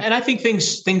 Okay. And I think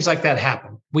things like that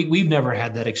happen. We've never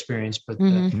had that experience, but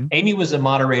Amy was a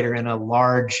moderator in a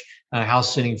large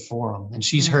house sitting forum, and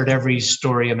she's heard every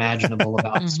story imaginable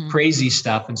about crazy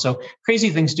stuff. And so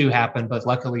crazy things do happen, but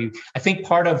luckily, I think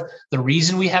part of the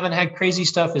reason we haven't had crazy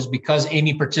stuff is because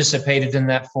Amy participated in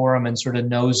that forum and sort of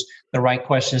knows the right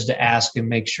questions to ask and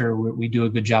make sure we do a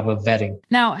good job of vetting.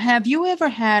 Now, have you ever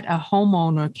had a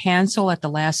homeowner cancel at the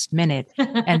last minute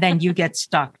and then you get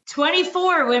stuck?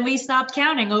 24 when we stopped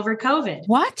counting over COVID.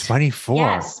 What? 24?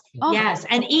 Yes. Oh. Yes.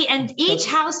 And each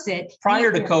house sit.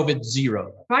 Prior to COVID,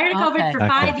 0. Prior to COVID for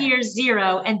 5 years,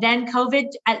 0. And then COVID,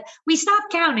 we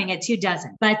stopped counting at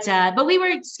 24. But we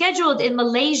were scheduled in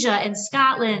Malaysia and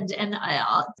Scotland and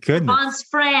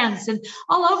France and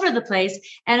all over the place.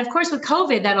 And of course, with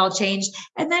COVID, that all changed.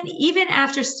 And then even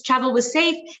after travel was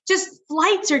safe, just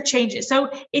flights are changing. So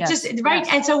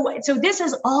And so this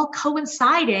is all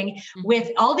coinciding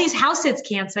with all these house sits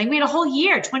canceling. We had a whole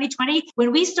year, 2020,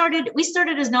 when we started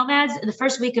as nomads the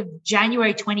first week of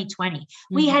January 2020.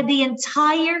 We had the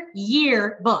entire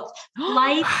year booked.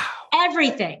 Flights,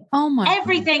 everything.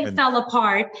 Everything fell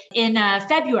apart in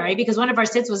February because one of our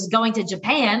sits was going to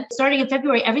Japan. Starting in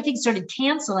February, everything started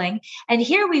canceling. And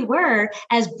here we were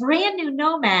as brand new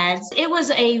nomads. It was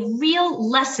a real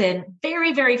lesson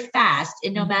very, very fast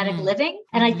in nomadic living.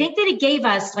 And I think that it gave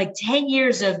us like 10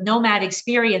 years of nomad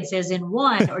experiences in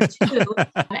 1 or 2.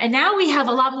 And now we have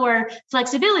a lot more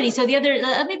flexibility. So the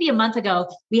other, maybe a month ago,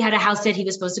 we had a house sit. He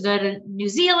was supposed to go to New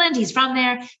Zealand. He's from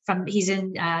there. He's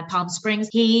in Palm Springs.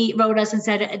 He wrote us and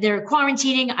said, they're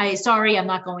quarantining. I'm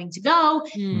not going to go.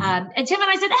 And Tim and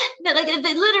I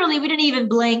said, literally, we didn't even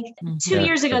blink. 2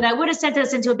 years ago, that would have sent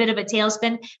us into a bit of a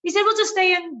tailspin. We said, we'll just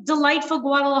stay in delightful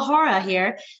Guadalajara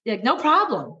here. Like, no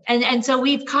problem. And so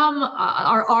we've come,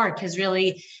 our arc has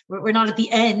really, we're not at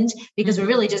the end because we're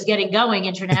really just getting going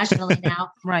internationally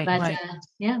now. Right.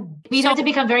 We have to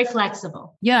become very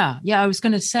flexible. Yeah. I was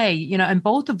going to say, and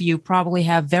both of you probably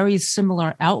have very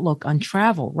similar outlook on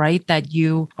travel, right? That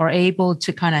you are able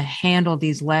to kind of handle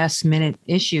these last minute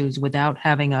issues without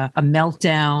having a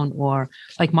meltdown, or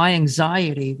like my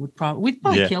anxiety we'd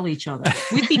probably kill each other.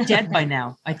 We'd be dead by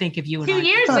now. I think if you and a few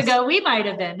years ago, we might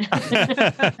have been.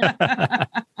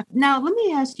 Now, let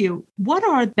me ask you, what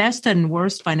are best and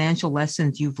worst financial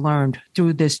lessons you've learned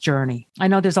through this journey? I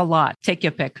know there's a lot. Take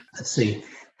your pick. Let's see.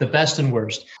 The best and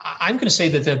worst. I'm going to say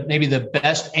that maybe the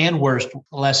best and worst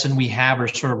lesson we have are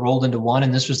sort of rolled into one.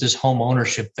 And this was this home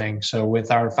ownership thing. So with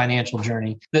our financial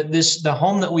journey, the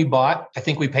home that we bought, I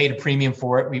think we paid a premium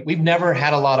for it. We've never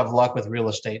had a lot of luck with real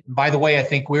estate. By the way, I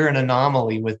think we're an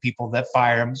anomaly with people that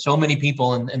fire. So many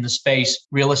people in the space,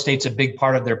 real estate's a big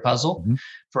part of their puzzle.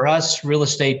 For us, real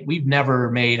estate, we've never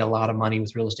made a lot of money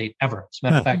with real estate ever. As a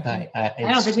matter of fact, I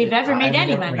don't think we've ever made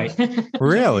any money. Right.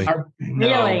 Really?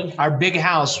 Really? Our big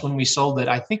house, when we sold it,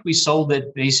 I think we sold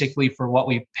it basically for what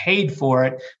we paid for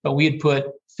it, but we had put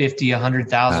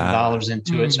 $100,000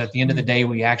 into it. So at the end of the day,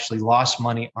 we actually lost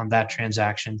money on that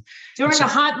transaction. During a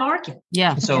hot market.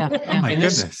 Yeah. So oh my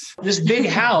goodness. This big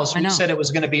house, we said it was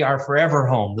going to be our forever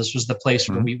home. This was the place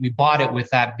where we bought it with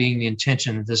that being the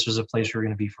intention that this was a place we were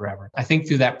going to be forever. I think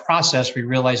through that process, we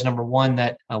realized, number one,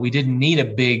 that we didn't need a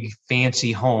big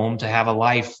fancy home to have a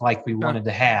life like we wanted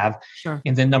to have. Sure.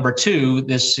 And then number two,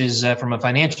 this is from a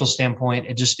financial standpoint,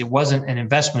 it wasn't an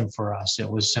investment for us. It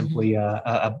was simply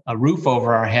a roof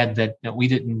over our head that we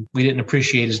didn't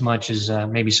appreciate as much as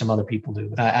maybe some other people do.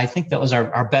 But I think that was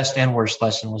our best and worst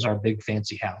lesson was our big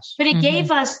fancy house. But it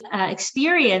gave us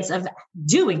experience of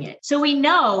doing it. So we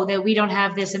know that we don't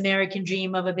have this American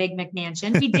dream of a big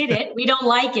McMansion. We did it. We don't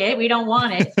like it. We don't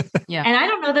want it. Yeah. And I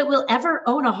don't know that we'll ever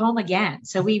own a home again.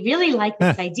 So we really like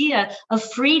this idea of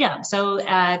freedom. So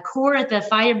core at the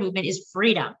FIRE movement is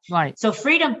freedom. Right. So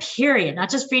freedom, period. Not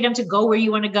just freedom to go where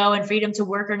you want to go and freedom to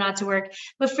work or not to work,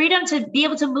 but freedom to be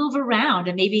able to move around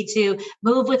and maybe to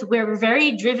move with where we're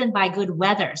very driven by good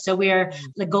weather. So we're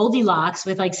the Goldilocks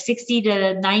with like 60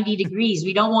 to 90 degrees.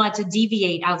 We don't want to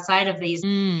deviate outside of these.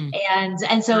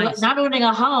 And so not owning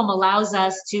a home allows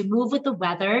us to move with the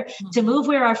weather, to move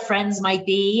where our friends might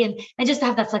be and just to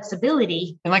have that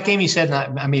flexibility. And like Amy said,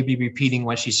 and I may be repeating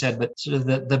what she said, but sort of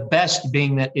the best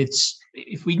being that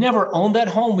if we never owned that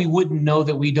home, we wouldn't know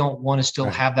that we don't want to still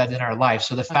have that in our life.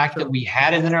 So the fact that we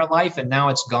had it in our life and now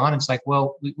it's gone, it's like,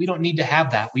 well, we don't need to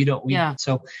have that.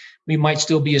 So we might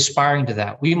still be aspiring to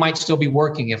that. We might still be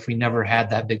working if we never had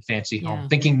that big fancy home,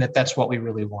 thinking that that's what we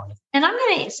really wanted. And I'm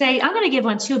going to give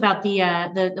one too about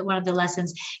the one of the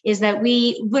lessons is that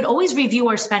we would always review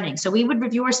our spending. So we would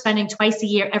review our spending twice a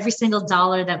year, every single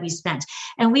dollar that we spent.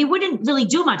 And we wouldn't really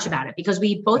do much about it because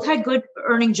we both had good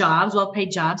earning jobs,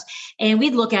 well-paid jobs. And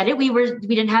we'd look at it. We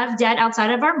didn't have debt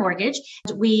outside of our mortgage.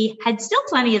 We had still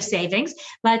plenty of savings,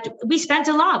 but we spent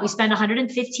a lot. We spent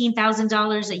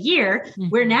 $115,000 a year.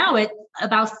 We're now at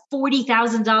about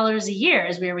 $40,000 a year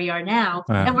is where we are now.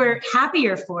 Wow. And we're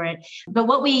happier for it. But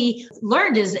what we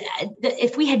learned is that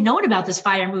if we had known about this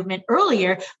FIRE movement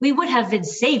earlier, we would have been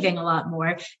saving a lot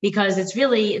more because it's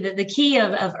really the key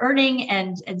of earning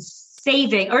and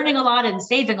earning a lot and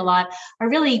saving a lot are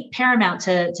really paramount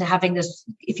to having this.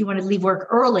 If you want to leave work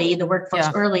early, the workforce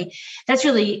early, that's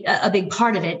really a big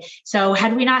part of it. So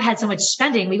had we not had so much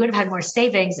spending, we would have had more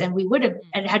savings and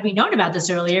had we known about this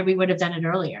earlier, we would have done it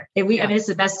earlier. I mean, it's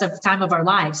the best time of our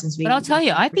lives But I'll tell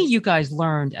you, I think you guys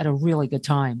learned at a really good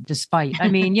time, despite, I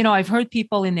mean, I've heard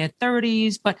people in their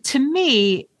 30s, but to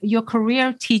me, your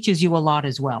career teaches you a lot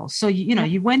as well. So,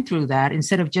 you went through that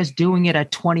instead of just doing it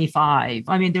at 25.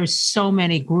 I mean, there's so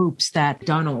many groups that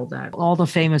done all that, all the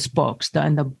famous books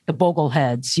and the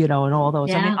Bogleheads, and all those.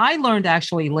 Yeah. I mean, I learned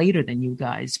actually later than you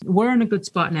guys. We're in a good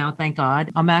spot now, thank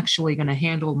God. I'm actually going to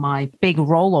handle my big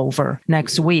rollover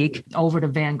next week over to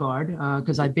Vanguard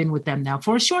because I've been with them now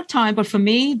for a short time. But for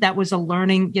me, that was a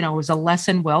learning, it was a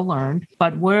lesson well learned.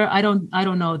 But I don't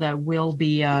know that we'll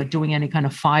be doing any kind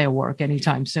of firework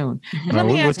anytime soon. And let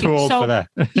me ask you, we're too old for that.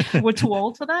 We're too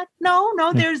old for that?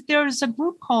 No. There's a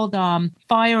group called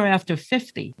Fire After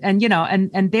 50, and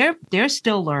and they're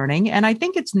still learning. And I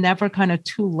think it's never kind of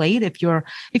too late if you're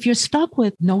stuck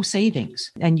with no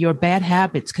savings and your bad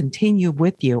habits continue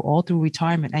with you all through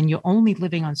retirement, and you're only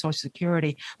living on Social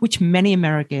Security, which many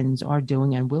Americans are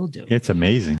doing and will do. It's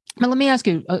amazing. Now, let me ask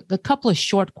you a couple of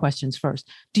short questions first.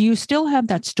 Do you still have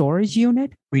that storage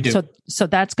unit? We do. So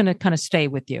that's going to kind of stay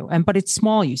with you. But it's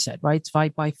small, you said, right? It's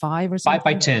 5 by 5 or something? 5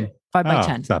 by 10. 5 by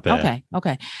 10. It's not bad.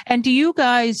 Okay. And do you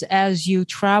guys, as you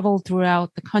travel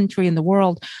throughout the country and the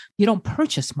world, you don't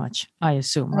purchase much, I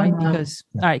assume, right?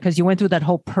 Because you went through that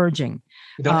whole purging.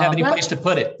 We don't have any place to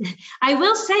put it. I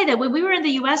will say that when we were in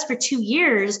the U.S. for 2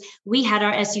 years, we had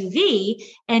our SUV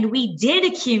and we did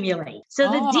accumulate.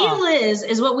 So the deal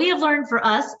is what we have learned for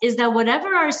us is that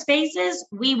whatever our space is,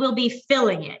 we will be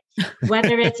filling it.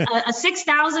 Whether it's a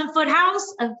 6,000 foot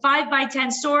house, a 5 by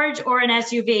 10 storage, or an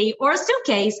SUV or a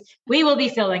suitcase, we will be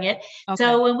filling it. Okay.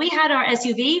 So when we had our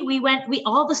SUV,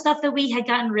 all the stuff that we had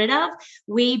gotten rid of,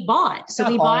 we bought. So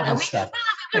we bought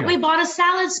a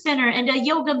salad spinner and a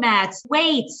yoga mat,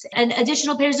 weights, and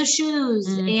additional pairs of shoes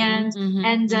and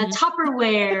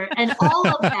Tupperware and all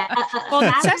of that. Well,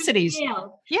 necessities.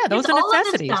 Yeah, those are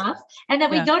necessities. Stuff. And then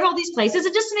we go to all these places,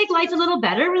 and just to make life a little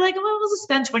better, we're like, well, we'll just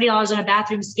spend $20 on a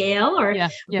bathroom scale or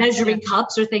measuring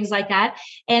cups or things like that.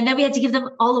 And then we had to give them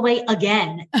all away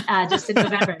again, just in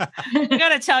November. I got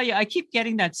to tell you, I keep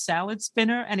getting that salad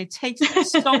spinner, and it takes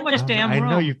so much damn room.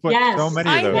 I know you put so many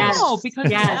of those. I know, because the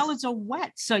salads are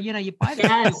wet. So, you buy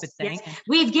the stupid thing. Yes.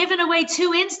 We've given away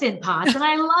 2 Instant Pots, and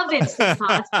I love Instant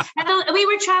Pots. And we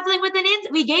were traveling with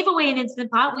we gave away an Instant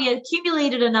Pot. We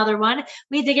accumulated another one.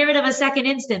 We had to get rid of a second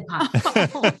Instant Pot.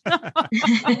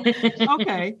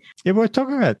 Okay. Yeah, we're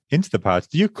talking about Instant Pots.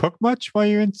 Do you cook much while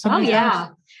you're in some? Oh yeah,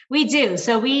 we do.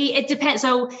 So it depends.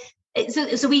 So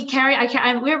we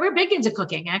we're big into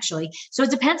cooking, actually. So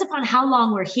it depends upon how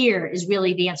long we're here is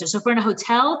really the answer. So if we're in a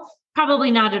hotel,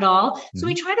 probably not at all. So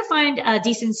we try to find a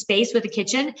decent space with a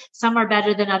kitchen. Some are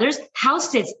better than others. House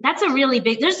sits, that's a really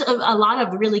big, there's a lot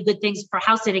of really good things for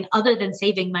house sitting other than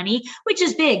saving money, which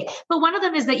is big. But one of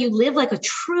them is that you live like a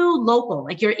true local,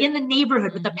 like you're in the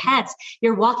neighborhood with the pets.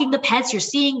 You're walking the pets. You're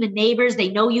seeing the neighbors. They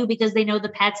know you because they know the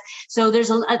pets. So there's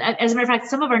as a matter of fact,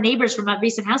 some of our neighbors from a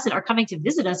recent house sit are coming to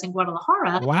visit us in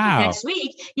Guadalajara next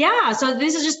week. Yeah. So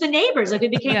this is just the neighbors. Like we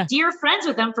became dear friends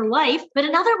with them for life. But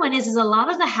another one is a lot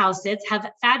of the house have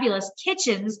fabulous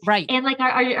kitchens, right? And like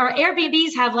our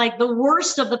Airbnbs have like the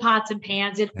worst of the pots and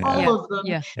pans in all of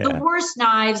them, the worst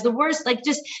knives, the worst, like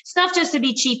just stuff just to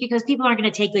be cheap because people aren't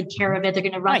going to take good care of it. They're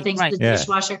going to run things to the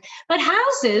dishwasher. But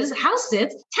house sits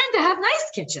tend to have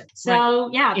nice kitchens. So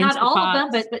not all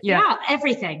of them, but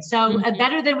everything. So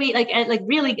better than we like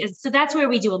really. So that's where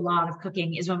we do a lot of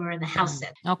cooking is when we're in the house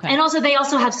sit. Okay. And also they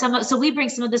also have so we bring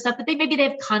some of the stuff, but they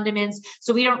have condiments.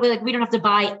 So we don't have to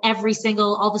buy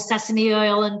all the sesame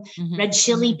oil and red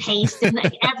chili paste and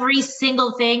like every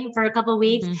single thing for a couple of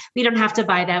weeks. We don't have to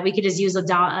buy that. We could just use a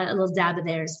little dab of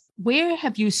theirs. Where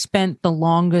have you spent the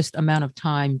longest amount of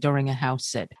time during a house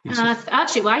sit?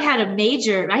 Actually, I had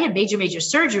major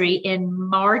surgery in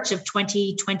March of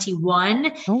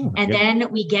 2021.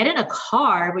 Then we get in a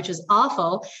car, which was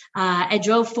awful. I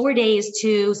drove 4 days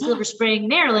to Silver Spring,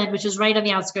 Maryland, which was right on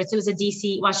the outskirts. It was a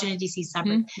Washington, D.C.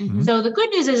 suburb. So the good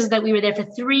news is that we were there for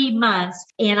 3 months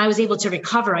and I was able to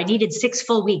recover. I needed 6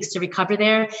 full weeks to recover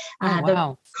there.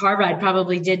 The car ride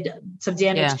probably did some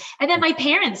damage. Yeah. And then my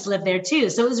parents lived there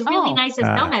too. So it was really nice as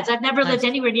nomads. I've never lived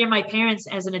anywhere near my parents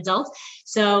as an adult.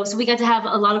 So we got to have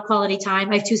a lot of quality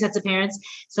time. I have 2 sets of parents.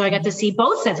 So I got to see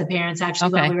both sets of parents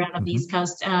actually while we were out on the East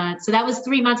Coast. So that was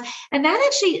 3 months. And that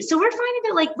actually, so we're finding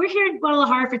that like we're here in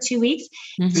Guadalajara for 2 weeks.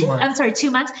 2 months.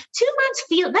 2 months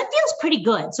feels pretty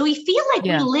good. So we feel like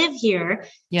we live here.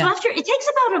 So after it takes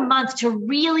about a month to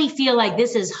really feel like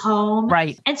this is home.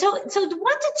 Right. And so 1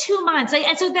 to 2 months.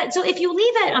 So if you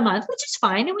leave it a month, which is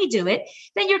fine, and we do it,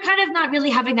 then you're kind of not really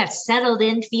having that settled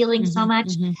in feeling so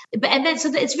much. And then,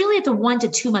 so it's really at the 1 to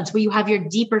 2 months where you have your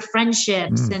deeper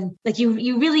friendships and like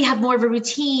you really have more of a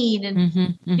routine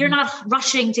and you're not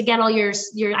rushing to get all your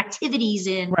activities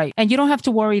in. Right. And you don't have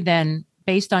to worry then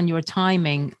based on your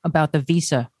timing about the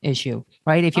visa issue,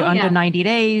 right? If you're under 90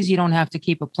 days, you don't have to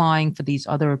keep applying for these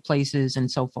other places and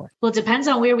so forth. Well, it depends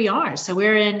on where we are. So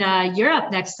we're in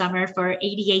Europe next summer for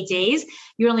 88 days.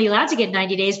 You're only allowed to get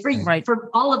 90 days for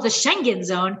all of the Schengen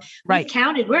zone. We've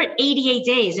counted. We're at 88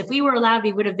 days. If we were allowed,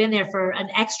 we would have been there for an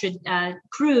extra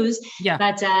cruise. Yeah.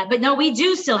 But no, we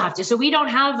do still have to. So we don't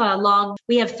have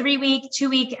we have 3 week, 2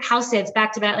 week house sits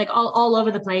back to back, like all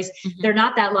over the place. They're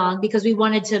not that long because we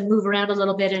wanted to move around a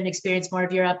little bit and experience more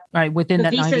of Europe. Right. Within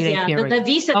that 90-day period. The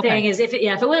visa thing is if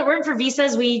it weren't for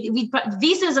visas,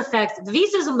 visas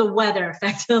and the weather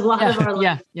affect a lot of our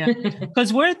life. Yeah.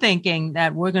 Because we're thinking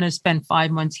that we're going to spend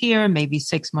 5 months here, maybe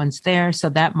 6 months there. So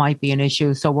that might be an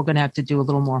issue. So we're going to have to do a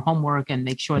little more homework and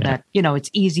make sure that, it's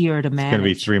easier to manage. It's going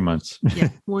to be 3 months. Yeah.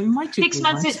 Well, we might do 6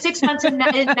 months. 6 months in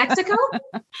Mexico?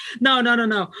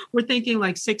 No. We're thinking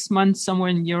like 6 months somewhere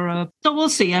in Europe. So we'll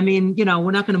see. I mean,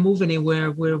 we're not going to move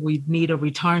anywhere where we need a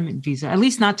retirement visa, at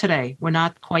least not today. We're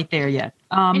not quite there yet.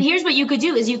 And here's what you could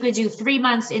do is you could do 3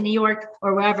 months in New York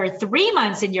or wherever, 3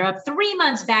 months in Europe, 3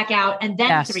 months back out, and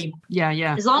then 3 months.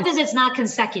 Yeah. As long as it's not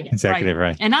consecutive.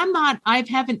 Right. And I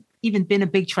haven't even been a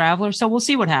big traveler, so we'll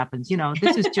see what happens.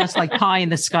 This is just like pie in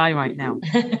the sky right now.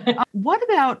 What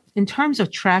about in terms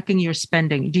of tracking your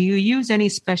spending? Do you use any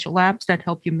special apps that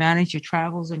help you manage your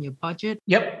travels and your budget?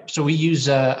 Yep. So we use,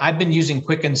 I've been using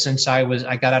Quicken since I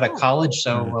got out of college.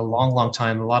 So a long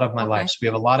time, a lot of my life. So we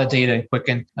have a lot of data in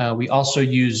Quicken. We also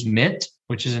use Mint,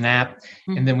 which is an app.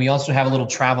 And then we also have a little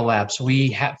travel app. So we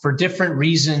have, for different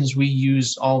reasons, we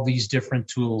use all these different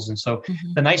tools. And so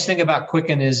the nice thing about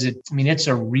Quicken is it's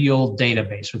a real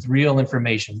database with real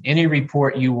information. Any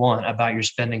report you want about your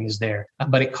spending is there,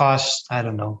 but it costs, I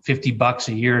don't know, $50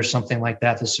 a year or something like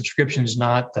that. The subscription is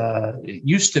not, it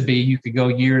used to be, you could go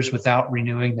years without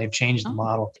renewing. They've changed the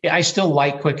model. I still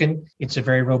like Quicken. It's a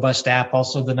very robust app.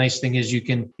 Also, the nice thing is you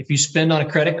can, if you spend on a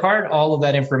credit card, all of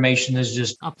that information is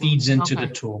just feeds into the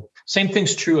tool. Same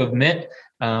thing's true of Mint.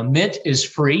 Mint is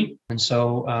free. And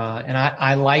so,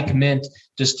 I like Mint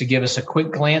just to give us a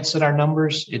quick glance at our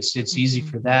numbers. It's easy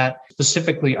for that,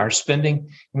 specifically our spending.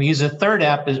 And we use a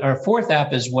fourth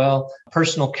app as well.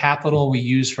 Personal Capital we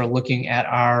use for looking at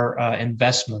our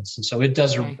investments. And so it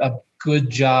does a good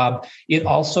job. It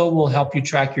also will help you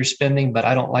track your spending, but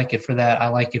I don't like it for that. I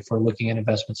like it for looking at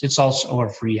investments. It's also a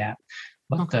free app.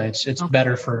 But it's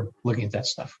better for looking at that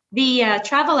stuff. The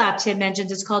travel app Tim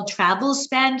mentions is called Travel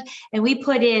Spend, and we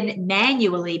put in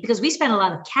manually because we spend a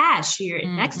lot of cash here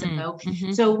in Mexico.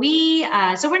 So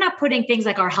we're not putting things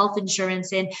like our health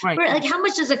insurance in. Right. We're like, how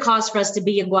much does it cost for us to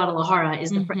be in Guadalajara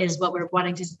is what we're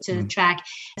wanting to track.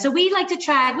 So we like to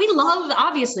track. We love,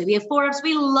 obviously, we have 4 apps.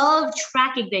 We love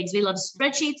tracking things. We love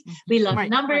spreadsheets. We love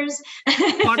numbers.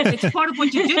 It's part of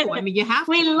what you do. I mean, you have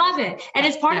to. We love it, and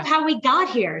it's part of how we got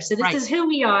here. So this is who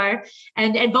we are,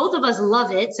 and both of us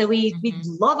love it. So we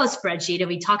love a spreadsheet, and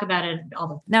we talk about it all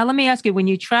the time. Now, let me ask you, when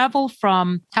you travel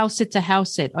from house sit to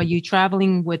house sit, are you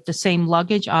traveling with the same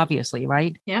luggage? Obviously,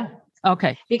 right? Yeah.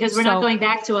 Okay. Because we're not going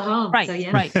back to a home. Right. So, yeah.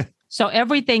 Right. So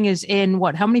everything is in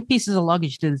what? How many pieces of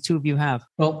luggage do the two of you have?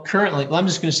 Well, currently, I'm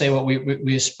just going to say what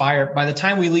we aspire. By the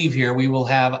time we leave here, we will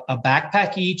have a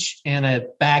backpack each and a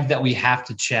bag that we have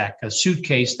to check, a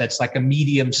suitcase that's like a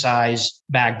medium-sized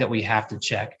bag that we have to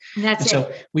check.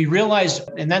 So we realized,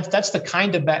 and that's the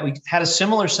kind of bag, we had a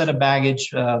similar set of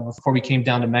baggage before we came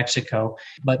down to Mexico,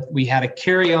 but we had a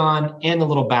carry-on and a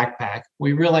little backpack.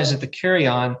 We realized that the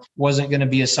carry-on wasn't going to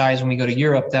be a size when we go to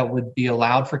Europe that would be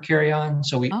allowed for carry-on.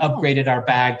 So we upgraded our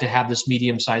bag to have this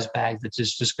medium-sized bag that's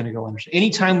just going to go under.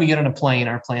 Anytime we get on a plane,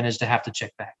 our plan is to have to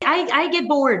check bag. I get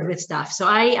bored with stuff. So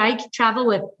I travel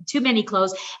with too many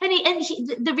clothes. And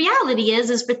the reality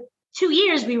is for 2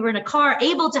 years, we were in a car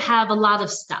able to have a lot of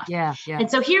stuff. Yeah. And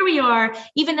so here we are,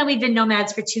 even though we've been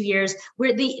nomads for 2 years,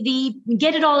 where the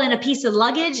get it all in a piece of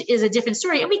luggage is a different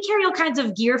story. And we carry all kinds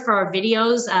of gear for our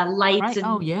videos, lights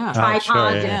and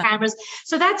tripods and cameras.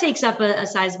 So that takes up a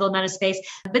sizable amount of space.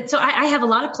 But so I have a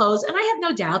lot of clothes, and I have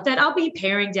no doubt that I'll be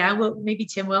paring down. Well, maybe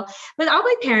Tim will, but I'll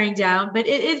be paring down. But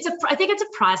I think it's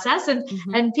a process.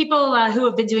 And people who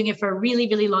have been doing it for a really,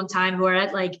 really long time, who are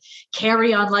at like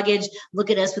carry on luggage, look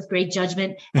at us with great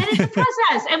judgment, and it's a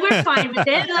process, and we're fine with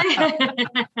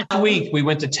it. Last week we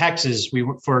went to Texas.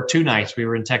 For 2 nights we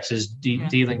were in Texas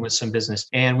dealing with some business,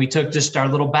 and we took just our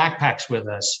little backpacks with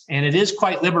us. And it is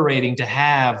quite liberating to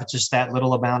have just that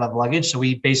little amount of luggage. So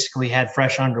we basically had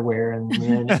fresh underwear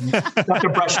and got to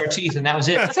brush our teeth, and that was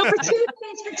it. So for 2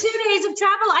 days of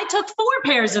travel, I took 4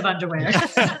 pairs of underwear.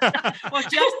 Well,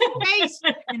 just in case,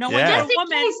 just in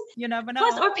case. You never know.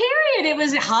 Plus, or period. It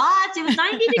was hot. It was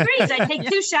 90 degrees. I take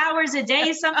 2 showers a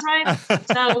day sometimes.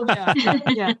 So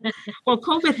yeah. Well,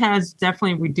 COVID has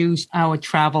definitely reduced our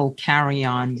travel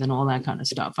carry-ons and all that kind of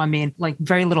stuff. I mean, like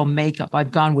very little makeup.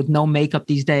 I've gone with no makeup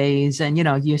these days. And, you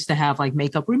used to have like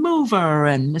makeup remover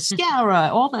and mascara.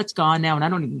 All that's gone now. And I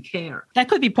don't even care. That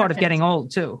could be part of getting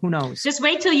old too. Who knows? Just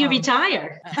wait till you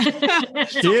retire.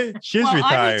 She's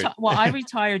retired. I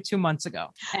retired 2 months ago.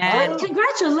 And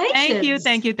congratulations.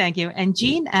 Thank you. And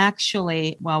Gene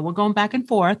actually, we're going back and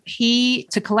forth.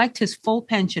 To collect his full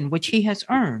pension, which he has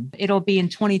earned, it'll be in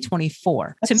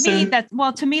 2024.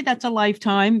 To me, that's a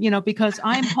lifetime, because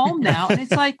I'm home now and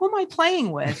it's like, who am I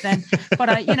playing with?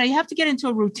 But you have to get into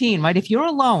a routine, right? If you're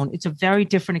alone, it's a very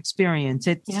different experience.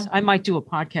 I might do a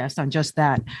podcast on just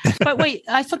that. But wait,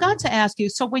 I forgot to ask you.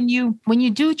 So when you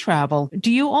do travel,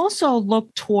 do you also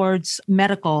look towards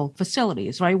medical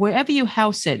facilities, right? Wherever you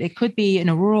house it could be in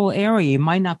a rural area, it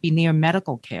might not be near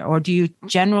medical care. Or do you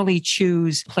generally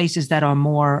choose places that are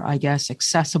more, I guess,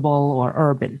 accessible or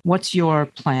urban? What's your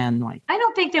plan like? I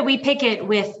don't think that we pick it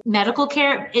with medical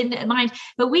care in mind,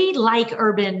 but we like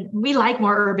urban. We like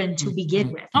more urban to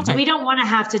begin with. Okay. So we don't want to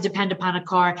have to depend upon a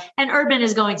car, and urban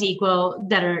is going to equal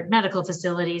better medical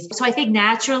facilities. So I think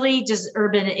naturally just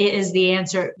urban is the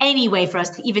answer anyway for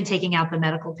us, even taking out the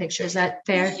medical picture. Is that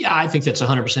fair? Yeah, I think that's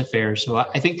 100% fair. So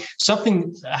I think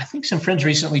some friends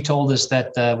recently told us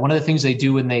that one of the things they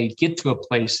do when they get to a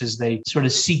place is they sort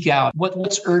of seek out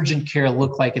what's urgent care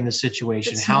look like in this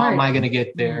situation? How am I going to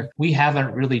get there? We have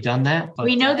haven't really done that. But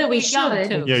we know that we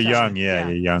should. You're young. Yeah,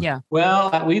 you're young. Yeah.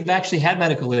 Well, we've actually had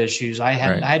medical issues. I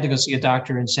had to go see a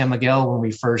doctor in San Miguel when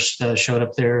we first showed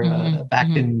up there back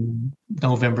in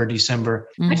November, December.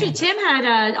 Actually, Tim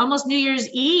had almost New Year's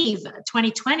Eve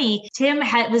 2020. Tim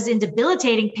was in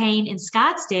debilitating pain in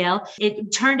Scottsdale.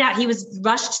 It turned out he was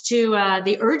rushed to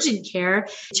the urgent care.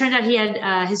 It turned out he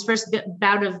had his first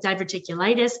bout of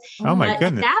diverticulitis. Oh my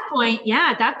goodness.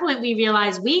 At that point, we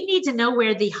realized we need to know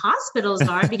where the hospitals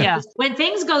are because when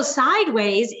things go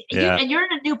sideways and you're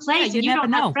in a new place and you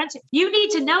don't have friends, you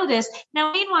need to know this.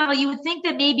 Now, meanwhile, you would think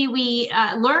that maybe we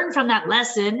learned from that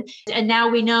lesson and now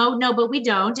we know, but we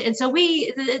don't. And so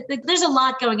there's a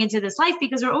lot going into this life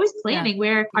because we're always planning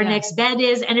where our next bed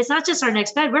is. And it's not just our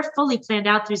next bed. We're fully planned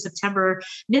out through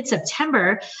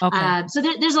mid-September. Okay. So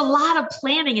there's a lot of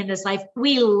planning in this life.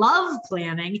 We love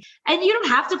planning and you don't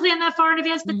have to plan that far in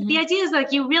advance, but the idea is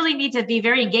like, you really need to be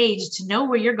very engaged to know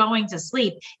where you're going to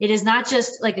sleep. It is not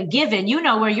just like a given, you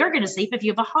know where you're going to sleep if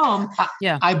you have a home.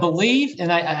 I believe,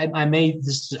 and I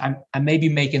may be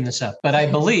making this up, but I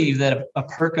believe that a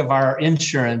perk of our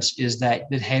insurance is that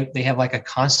they have like a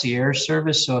concierge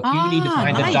service. So if you need to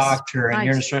find a doctor and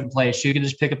you're in a certain place, you can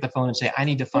just pick up the phone and say, I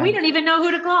need to find. We don't even know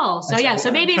who to call. So I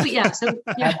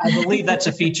believe that's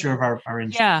a feature of our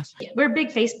insurance. Yeah. We're big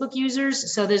Facebook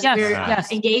users. So we're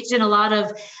engaged in a lot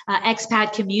of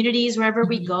expat communities wherever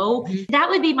we go. That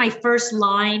would be my first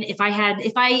line. If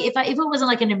it wasn't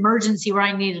like an emergency where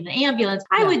I needed an ambulance,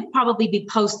 I would probably be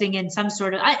posting in some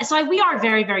sort of, we are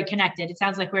very, very connected. It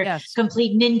sounds like we're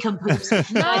complete nincompoops. But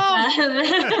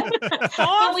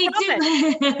we do.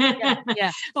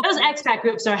 Those expat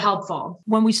groups are helpful.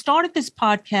 When we started this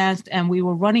podcast and we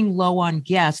were running low on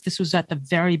guests, this was at the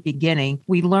very beginning,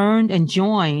 we learned and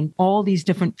joined all these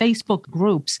different Facebook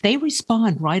groups. They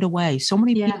respond right away. So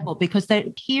many people, because they're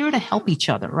here to help each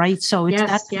other, right? So it's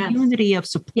that community of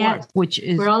support, which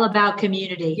is... We're all about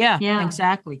community. Yeah.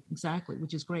 Exactly,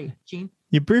 which is great. Gene?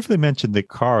 You briefly mentioned the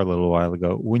car a little while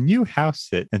ago. When you house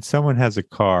sit and someone has a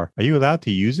car, are you allowed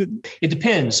to use it? It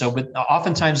depends. So, but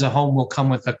oftentimes a home will come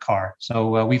with a car.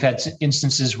 So we've had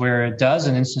instances where it does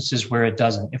and instances where it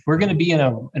doesn't. If we're going to be in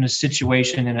a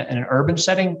situation in an urban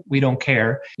setting, we don't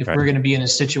care. If we're going to be in a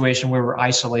situation where we're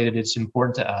isolated, it's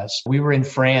important to us. We were in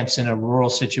France in a rural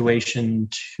situation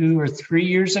 2 or 3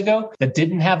 years ago that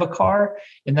didn't have a car,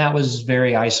 and that was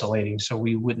very isolating. So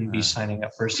we wouldn't be signing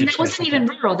up for a situation. And that wasn't even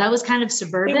rural. That was kind of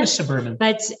suburban. It was suburban.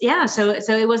 But so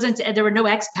it wasn't, there were no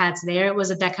expats there. It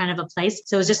wasn't that kind of a place.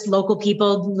 So it was just local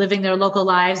people living their local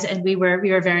lives. And we were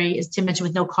very, as Tim mentioned,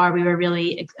 with no car, we were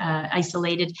really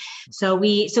isolated. So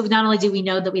not only do we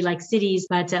know that we like cities,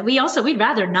 but we'd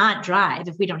rather not drive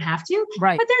if we don't have to.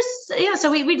 Right. But so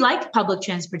we like public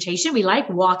transportation. We like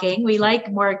walking. We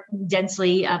like more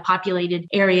densely populated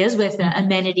areas with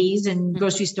amenities and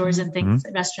grocery stores and things,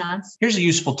 restaurants. Here's a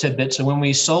useful tidbit. So when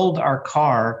we sold our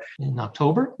car in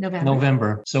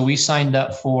November. So we signed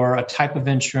up for a type of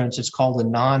insurance. It's called a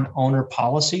non-owner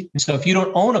policy. And so if you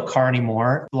don't own a car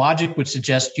anymore, logic would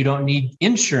suggest you don't need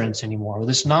insurance anymore. Well,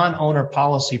 this non-owner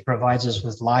policy provides us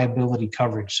with liability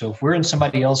coverage. So if we're in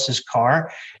somebody else's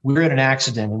car, we're in an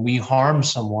accident and we harm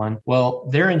someone, well,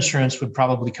 their insurance would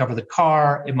probably cover the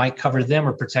car. It might cover them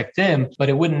or protect them, but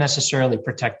it wouldn't necessarily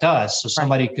protect us. So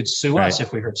somebody could sue us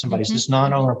if we hurt somebody. So this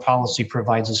non-owner policy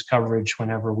provides us coverage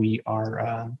whenever we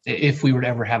are, if we were to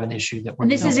ever have an issue that we're.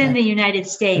 And this is in the United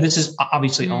States. And this is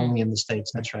obviously only in the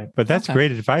States. That's right. But that's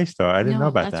great advice, though. I didn't know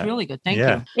about that. That's really good. Thank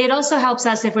you. It also helps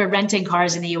us if we're renting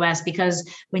cars in the U.S. because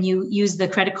when you use the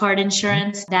credit card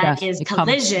insurance, that is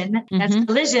collision. That's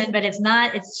collision, but it's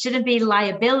not. It shouldn't be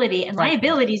liability, and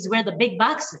liability is where the big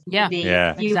bucks would be.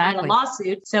 If you had a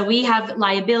lawsuit, so we have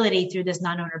liability through this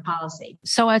non-owner policy.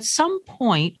 So at some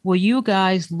point, will you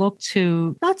guys look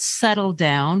to not settle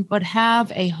down, but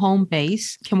have a home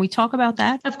base? Can we talk about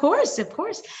that? Of course.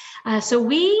 So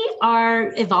we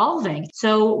are evolving.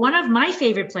 So one of my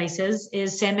favorite places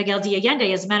is San Miguel de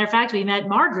Allende. As a matter of fact, we met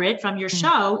Margaret from your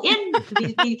show.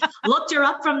 We looked her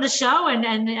up from the show and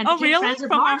became friends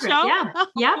with Margaret. Our show?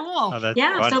 Yeah. Cool.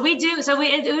 Fun. So we do. So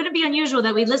it wouldn't be unusual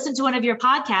that we listen to one of your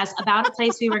podcasts about a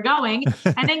place we were going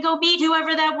and then go meet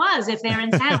whoever that was if they're in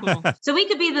town. So we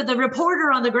could be the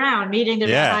reporter on the ground meeting the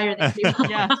retire people.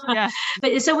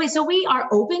 But so we are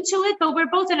open to it, but we're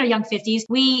both in our young 50s.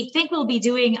 We think we'll be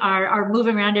doing are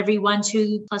moving around every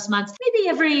 1-2+ months, maybe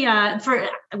every, for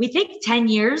we think 10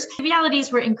 years. The reality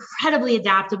is we're incredibly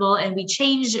adaptable and we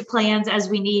change plans as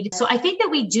we need. So I think that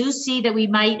we do see that we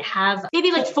might have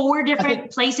maybe like 4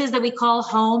 different places that we call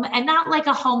home, and not like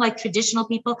a home like traditional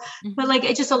people, but like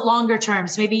it's just a longer term.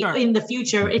 So maybe in the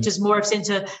future, it just morphs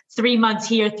into 3 months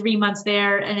here, 3 months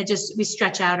there. And we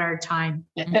stretch out our time.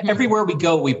 Everywhere we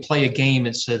go, we play a game.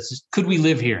 It says, could we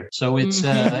live here? So it's,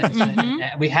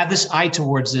 we have this eye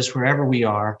towards this wherever we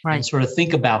are, and sort of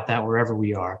think about that wherever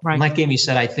we are. Right. Like Amy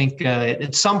said, I think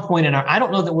at some point I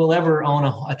don't know that we'll ever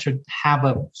own have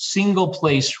a single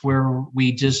place where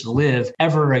we just live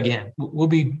ever again. We'll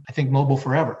be, I think, mobile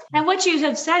forever. And what you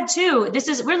have said too,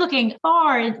 we're looking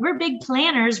far, we're big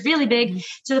planners, really big,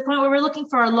 to the point where we're looking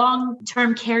for our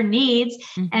long-term care needs.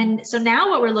 And so now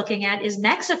what we're looking at is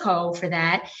Mexico for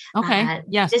that. Okay.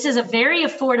 Yes. This is a very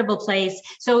affordable place.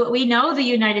 So we know the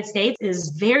United States is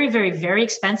very, very, very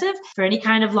expensive for any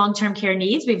kind of long-term care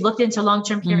needs. We've looked into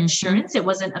long-term care insurance. It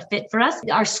wasn't a fit for us.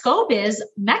 Our scope is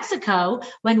Mexico.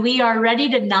 When we are ready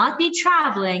to not be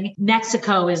traveling,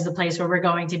 Mexico is the place where we're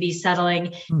going to be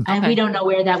settling. And we don't know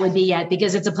where that would be yet,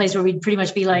 because it's a place where we'd pretty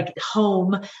much be like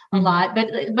home a lot.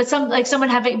 But someone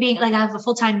have a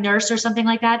full-time nurse or something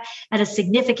like that at a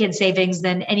significant savings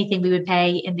than anything we would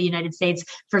pay in the United States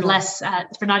for less,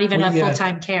 for not even a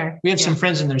full-time care. We had some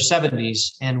friends in their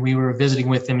 70s, and we were visiting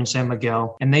with them in San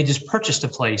Miguel, and they just purchased a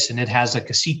place, and it has a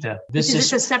casita. This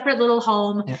is a separate little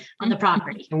home on the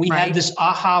property. And we had this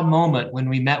aha moment when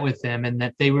we met with them, and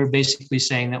that they were basically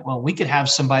saying that, well, we could have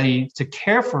somebody to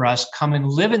care for us come and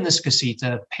live in this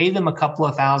casita, pay them a couple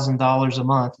of $1,000s a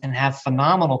month, and have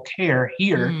phenomenal care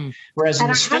here. Whereas in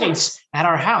the States, at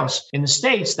our house, in the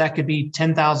States, that could be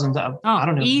 $10,000. I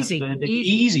don't know. Easy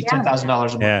 $10,000 a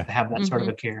month to have that sort of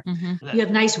a care. You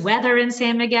have nice weather in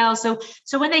San Miguel. So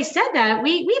when they said that,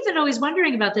 we've been always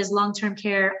wondering about this long-term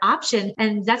care option.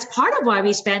 And that's part of why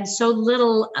we spend so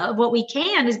little of what we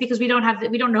can, is because we don't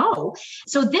know.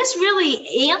 So this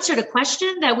really answered a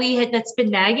question that's been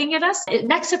nagging at us.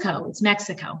 It's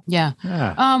Mexico.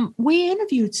 Yeah. We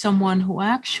interviewed someone who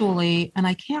actually, and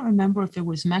I can't remember if it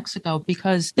was Mexico,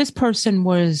 because this person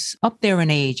was up there in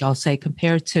age, I'll say,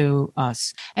 compared to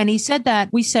us. And he said that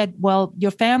we said, well,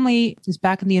 your family is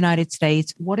back in the United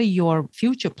States. What are your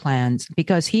future plans?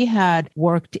 Because he had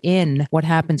worked in what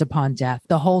happens upon death,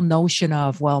 the whole notion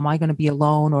of, well, am I going to be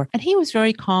alone? And he was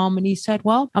very calm. And he said,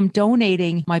 well, I'm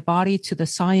donating my body to the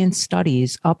science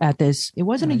studies up at this. It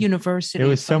wasn't a university. It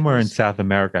was somewhere in South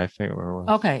America, I think. Where it was.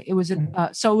 Okay. It was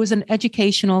so it was an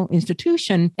educational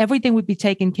institution. Everything would be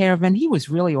taken care of. And he was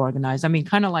really organized. I mean,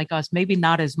 kind of like us, maybe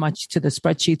not as much to the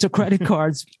spreadsheets or credit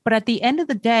cards. But at the end of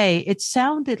the day, it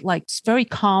sounded like very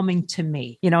calming to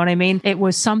me. You know what I mean? It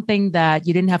was something that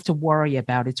you didn't have to worry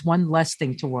about. It's one less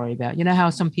thing to worry about. You know how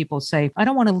some people say, I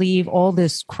don't want to leave all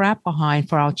this crap behind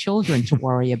for our children to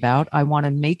worry about. I want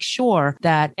to make sure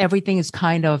that everything is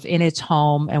kind of in its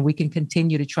home and we can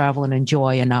continue to travel and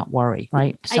enjoy and not worry.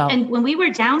 Right. So, and when we were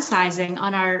downsizing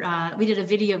on our, we did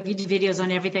videos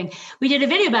on everything. We did a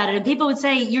video about it, and people would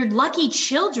say, you're lucky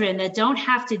children that don't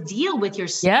have to deal with your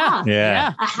stuff.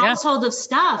 A household of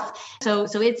stuff. So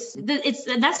it's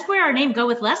and that's where our name Go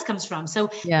With Less comes from. So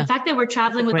the fact that we're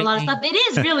traveling with a lot of stuff, it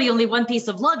is really only one piece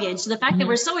of luggage. So the fact that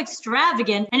we're so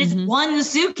extravagant and it's one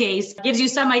suitcase gives you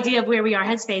some idea of where we are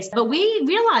headspace. But we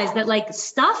realize that like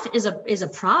stuff is a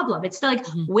problem. It's like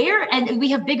and we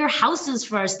have bigger houses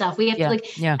for our stuff. We have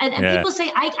and people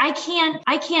say,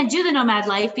 I can't do the nomad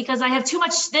life because I have too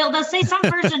much. They'll say some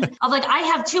version of like, I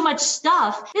have too much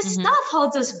stuff. This stuff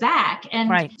holds us back.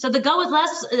 And so the Go With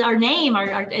Less, our name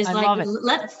is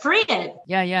let free it.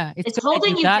 Yeah. It's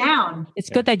holding you down. It's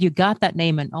good that you got that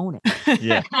name and own it.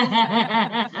 Yeah.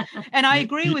 And I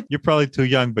agree with you're probably too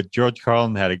young, but George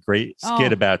Carlin had a great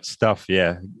skit about stuff.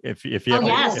 Yeah. If you ever,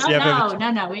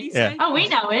 no. We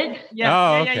know it.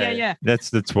 Yeah.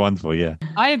 That's wonderful. Yeah.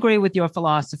 I agree with your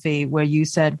philosophy where you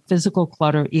said physical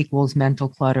clutter equals mental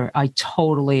clutter. I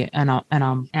totally am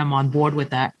on board with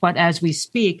that. But as we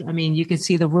speak, I mean, you can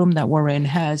see the room that we're in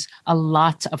has a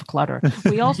lot of clutter.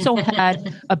 We also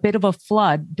had a bit of a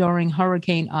flood during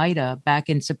Hurricane Ida back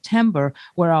in September,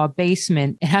 where our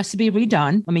basement, it has to be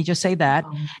redone. Let me just say that.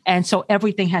 And so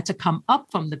everything had to come up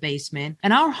from the basement.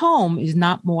 And our home is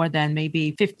not more than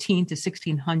maybe 15 to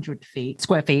 1,600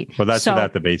 square feet. Well, that's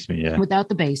without the basement. Yeah. Without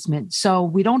the basement. So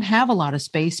we don't have a lot of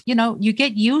space. You know, you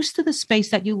get used to the space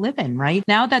that you live in, right?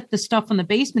 Now that the stuff in the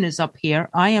basement is up here,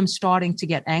 I am starting to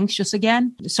get anxious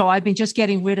again. So I've been just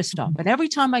getting rid of stuff. But every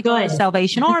time I go to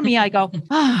Salvation Army, I go,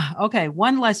 okay,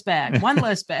 one less bag.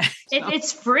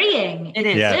 It's freeing. It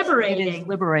is. Liberating. It is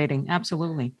liberating.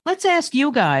 Absolutely. Let's ask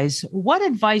you guys. guys, what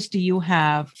advice do you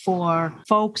have for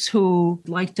folks who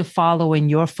like to follow in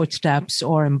your footsteps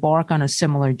or embark on a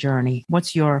similar journey?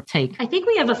 What's your take? I think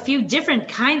we have a few different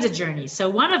kinds of journeys. So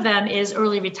one of them is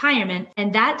early retirement.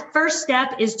 And that first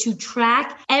step is to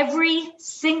track every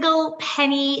single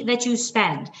penny that you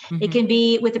spend. Mm-hmm. It can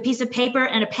be with a piece of paper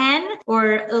and a pen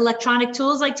or electronic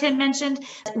tools like Tim mentioned.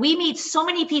 We meet so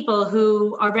many people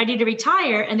who are ready to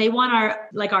retire and they want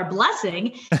our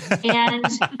blessing, and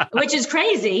which is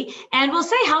crazy. And we'll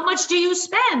say, how much do you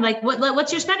spend? Like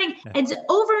what's your spending? And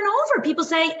over and over people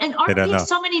say, and aren't we have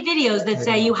so many videos that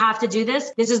say you have to do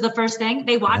this? This is the first thing.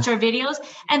 They watch our videos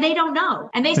and they don't know.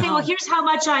 And they say, well, here's how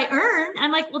much I earn.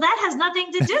 I'm like, well, that has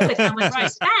nothing to do with how much I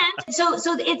spend.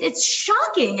 So it's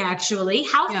shocking actually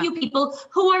how few people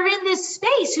who are in this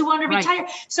space who want to retire.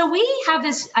 So we have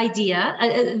this idea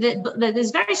that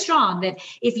is very strong that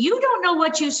if you don't know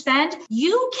what you spend,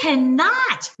 you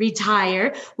cannot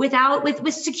retire with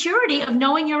security of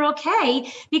knowing you're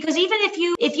okay. Because even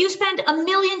if you spend $1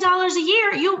 million a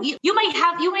year, you might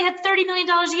have $30 million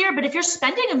a year, but if you're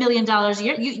spending $1 million a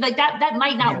year, that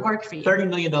might not work for you. $30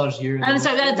 million a year. I'm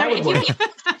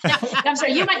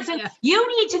sorry. You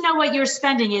need to know what your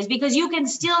spending is, because you can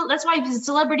still. That's why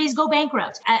celebrities go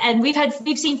bankrupt, and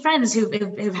we've seen friends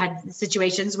who've had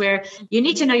situations where you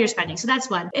need to know your spending. So that's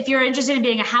one. If you're interested in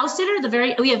being a house sitter,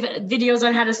 we have videos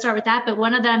on how to start with that. But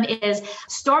one of them is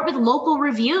start with local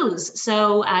reviews.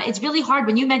 So it's really hard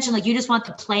when you mention you just want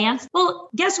the plants. Well,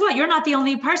 guess what? You're not the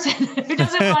only person who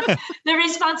doesn't want the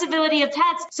responsibility of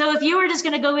pets. So if you were just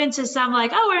going to go into some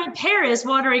we're in Paris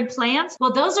watering plants,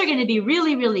 well, those are going to be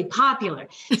really, really popular.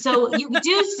 So you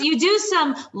do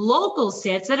some local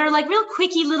sits that are real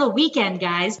quickie little weekend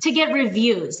guys to get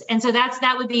reviews. And so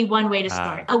that would be one way to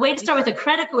start. A way to start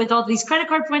with all these credit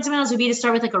card points and miles would be to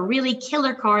start with a really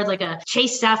killer card, like a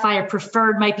Chase Sapphire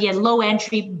Preferred might be a low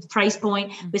entry price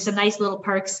point with some nice little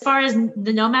perks. As far as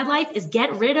the nomad life is,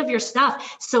 get rid of your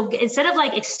stuff. So instead of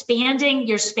expanding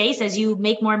your space as you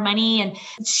make more money, and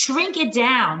shrink it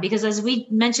down, because as we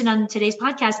mentioned on today's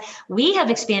podcast, we have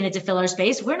expanded to fill our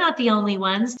space. We're not the only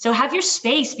ones. So have your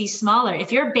space be smaller.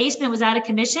 If your basement was out of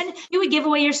commission, you would give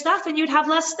away your stuff and you'd have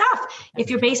less stuff. If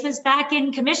your basement's back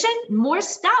in commission, more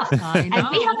stuff. And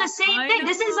we have the same thing.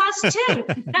 This is us too.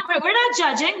 We're not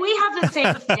judging. We have the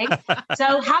same thing.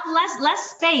 So have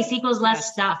less space equals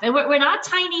less stuff. And we're not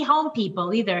tiny home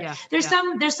people either. Yeah. There's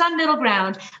some middle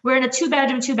ground. We're in a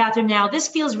 2-bedroom, 2-bathroom now. This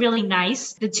feels really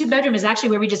nice. The 2-bedroom is actually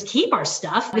where we just keep our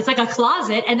stuff. It's like a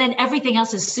closet. And then everything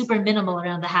else is super minimal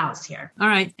around the house here. All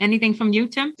right. Anything from you,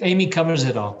 Tim? Amy covers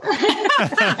it all.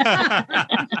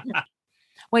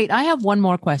 Wait, I have one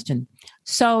more question.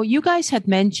 So you guys had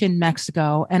mentioned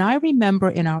Mexico, and I remember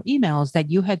in our emails that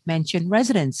you had mentioned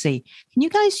residency. Can you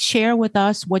guys share with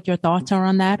us what your thoughts are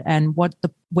on that and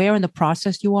where in the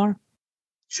process you are?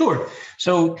 Sure.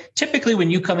 So typically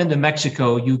when you come into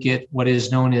Mexico, you get what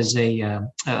is known as a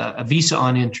visa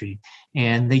on entry,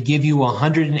 and they give you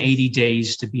 180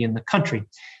 days to be in the country,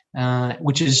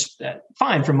 which is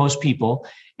fine for most people.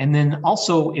 And then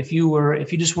also, if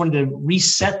you just wanted to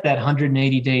reset that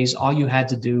 180 days, all you had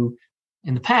to do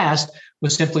in the past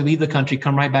was simply leave the country,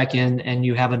 come right back in, and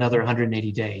you have another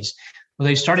 180 days. Well,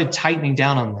 they started tightening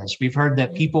down on this. We've heard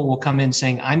that people will come in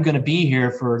saying, I'm going to be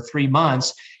here for 3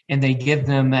 months, and they give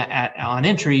them on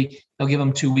entry, they'll give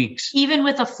them 2 weeks. Even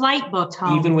with a flight booked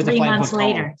home, even with 3 a flight months booked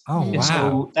later. Home. Oh, wow. And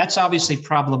so that's obviously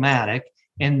problematic.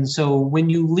 And so when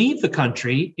you leave the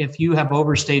country, if you have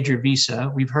overstayed your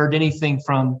visa, we've heard anything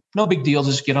from no big deal,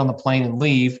 just get on the plane and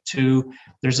leave, to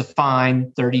there's a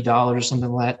fine, $30 or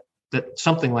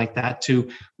something like that, to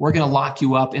we're going to lock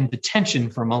you up in detention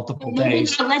for multiple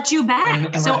days. To let you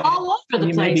back. So all over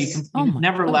the place.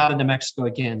 Never allowed into Mexico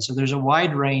again. So there's a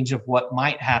wide range of what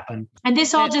might happen. And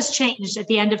this all just changed at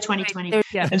the end of 2020.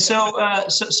 Yeah. And so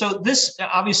this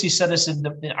obviously set us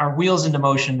our wheels into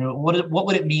motion. What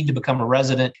would it mean to become a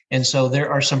resident? And so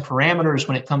there are some parameters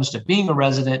when it comes to being a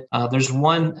resident. There's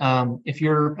one, if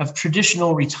you're of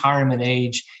traditional retirement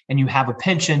age and you have a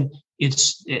pension,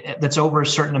 that's over a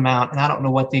certain amount, and I don't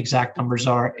know what the exact numbers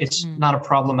are. It's not a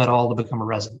problem at all to become a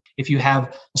resident. If you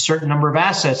have a certain number of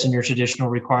assets in your traditional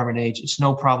requirement age, it's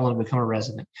no problem to become a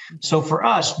resident. Okay. So for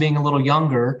us, being a little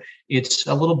younger, it's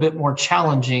a little bit more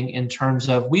challenging in terms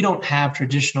of we don't have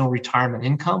traditional retirement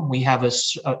income. We have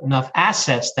enough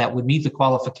assets that would meet the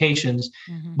qualifications,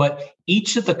 but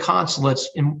each of the consulates,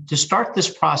 to start this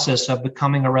process of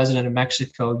becoming a resident of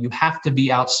Mexico, you have to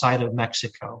be outside of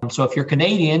Mexico. So if you're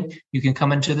Canadian, you can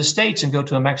come into the States and go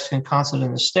to a Mexican consulate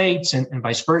in the States, and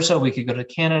vice versa. We could go to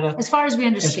Canada. As far as we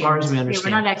understand. Yeah, we're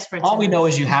not experts. All we know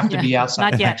is you have to be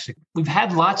outside of yet. Mexico. We've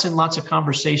had lots and lots of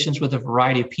conversations with a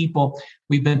variety of people.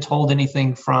 We've been told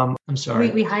anything from, I'm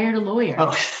sorry. We hired a lawyer.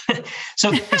 Oh.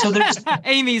 so there's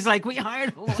Amy's like, we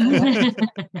hired a lawyer.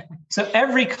 So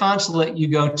every consulate you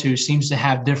go to seems to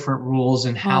have different rules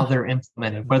and how they're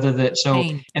implemented.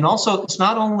 And also it's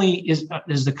not only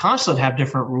does the consulate have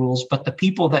different rules, but the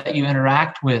people that you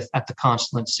interact with at the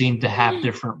consulate seem to have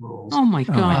different rules. Oh my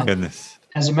God. Oh my goodness.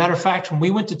 As a matter of fact, when we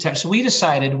went to Texas, we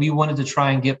decided we wanted to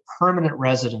try and get permanent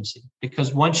residency,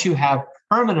 because once you have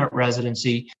permanent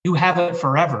residency, you have it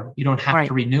forever. You don't have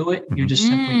to renew it. You just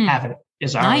simply have it,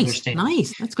 is our understanding.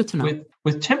 Nice. That's good to know.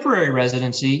 With temporary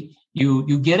residency,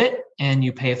 you get it and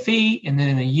you pay a fee, and then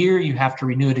in a year you have to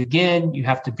renew it again. You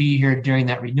have to be here during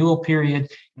that renewal period,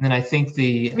 and then I think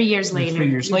 3 years later,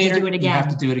 you have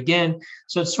to do it again.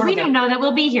 So it's we don't know that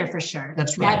we'll be here for sure.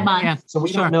 That's right. That month. Yeah. So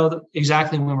we don't know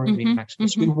exactly when we're going to be in Mexico.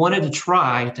 So we wanted to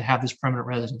try to have this permanent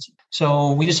residency.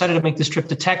 So we decided to make this trip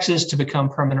to Texas to become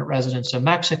permanent residents of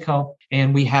Mexico.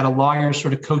 And we had a lawyer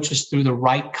sort of coach us through the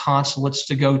right consulates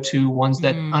to go to, ones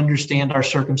that understand our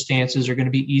circumstances, are going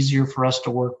to be easier for us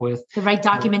to work with. The right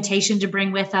documentation to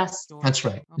bring with us. That's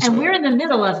right. And we're in the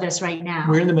middle of this right now.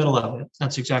 We're in the middle of it.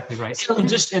 That's exactly right. So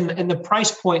just in the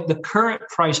price point, the current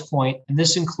price point, and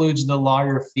this includes the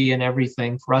lawyer fee and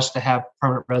everything for us to have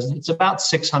permanent residence, it's about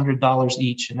 $600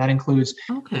 each. And that includes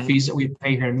the fees that we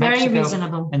pay here in Mexico. Very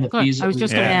reasonable. And the fees that I was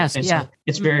just going to ask. Yeah.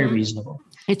 It's very reasonable.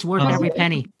 It's worth every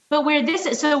penny. But where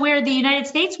the United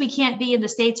States, we can't be in the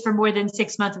States for more than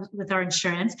 6 months with our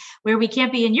insurance, where we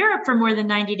can't be in Europe for more than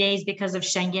 90 days because of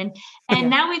Schengen. And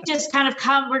now we've just kind of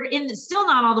still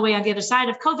not all the way on the other side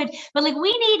of COVID, but like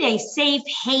we need a safe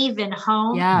haven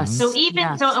home. Yes. So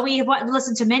so we have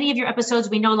listened to many of your episodes.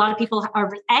 We know a lot of people are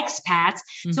expats.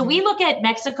 So we look at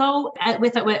Mexico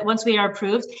once we are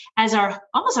approved as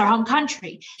almost our home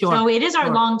country. Sure. So it is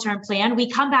our long-term plan. We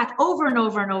come back over and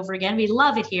over and over again. We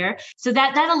love it here. So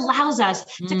that allows us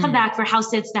to come back for house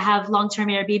sits, to have long-term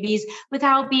Airbnbs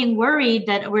without being worried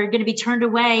that we're going to be turned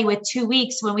away with 2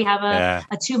 weeks when we have a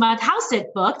 2-month house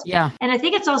sit booked. Yeah. And I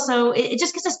think it's also, it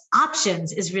just gives us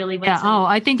options is really what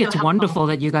I think it's wonderful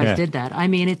that you guys did that. I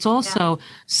mean, it's also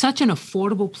such an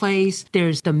affordable place.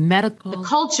 There's the medical, the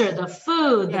culture, the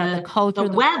food, the culture,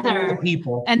 the weather,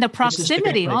 people, and the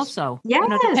proximity also. Yes.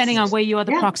 Depending on where you are,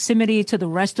 the proximity to the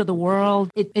rest of the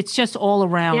world. It's just all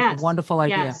around a wonderful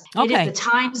idea. Yes. Okay. It is, the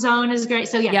time zone is great.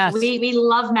 So we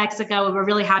love Mexico, and we're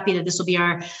really happy that this will be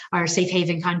our safe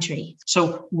haven country.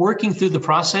 So working through the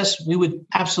process, we would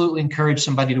absolutely encourage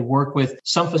somebody to work with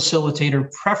some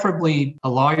facilitator, preferably a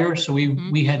lawyer. So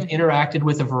we had interacted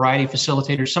with a variety of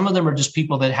facilitators. Some of them are just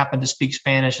people that happen to speak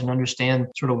Spanish and understand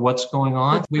sort of what's going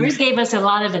on. Bruce gave us a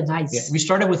lot of advice. Yeah, we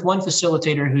started with one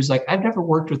facilitator who's like, I've never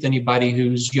worked with anybody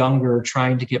who's younger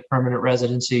trying to get permanent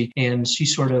residency. And she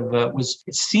sort of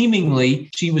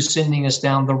she was sending us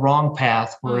down the wrong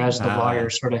path, whereas the lawyer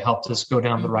sort of helped us go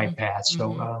down the right path.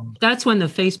 So that's when the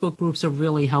Facebook groups are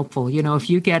really helpful. If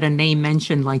you get a name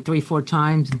mentioned like 3-4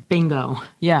 times, bingo.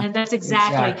 Yeah. And that's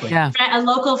exactly. Yeah. A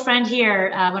local friend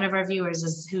here, one of our viewers,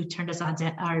 is who turned us on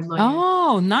to our lawyer.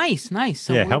 Oh, nice.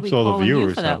 So it helps all the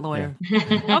viewers for that lawyer.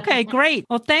 Yeah. Okay, great.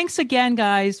 Well, thanks again,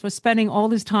 guys, for spending all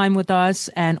this time with us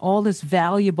and all this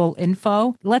valuable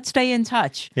info. Let's stay in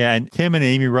touch. Yeah, and Tim and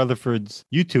Amy Rutherford's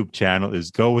YouTube channel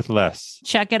is Go With Less.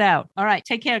 Check it out. All right.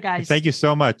 Take care, guys. Thank you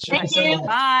so much. Thank you.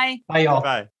 Bye. Bye, y'all.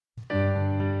 Bye.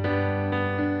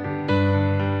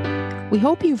 We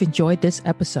hope you've enjoyed this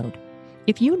episode.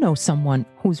 If you know someone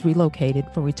who's relocated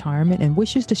for retirement and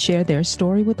wishes to share their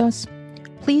story with us,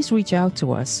 please reach out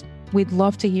to us. We'd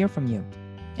love to hear from you.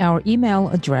 Our email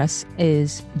address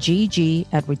is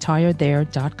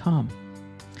gg@retirethere.com.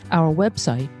 Our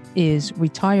website is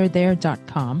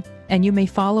retirethere.com, and you may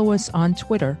follow us on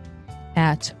Twitter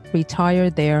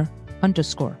 @retirethere_.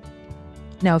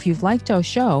 Now, if you've liked our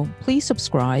show, please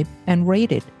subscribe and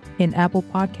rate it in Apple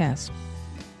Podcasts.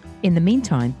 In the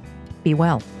meantime, be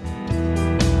well.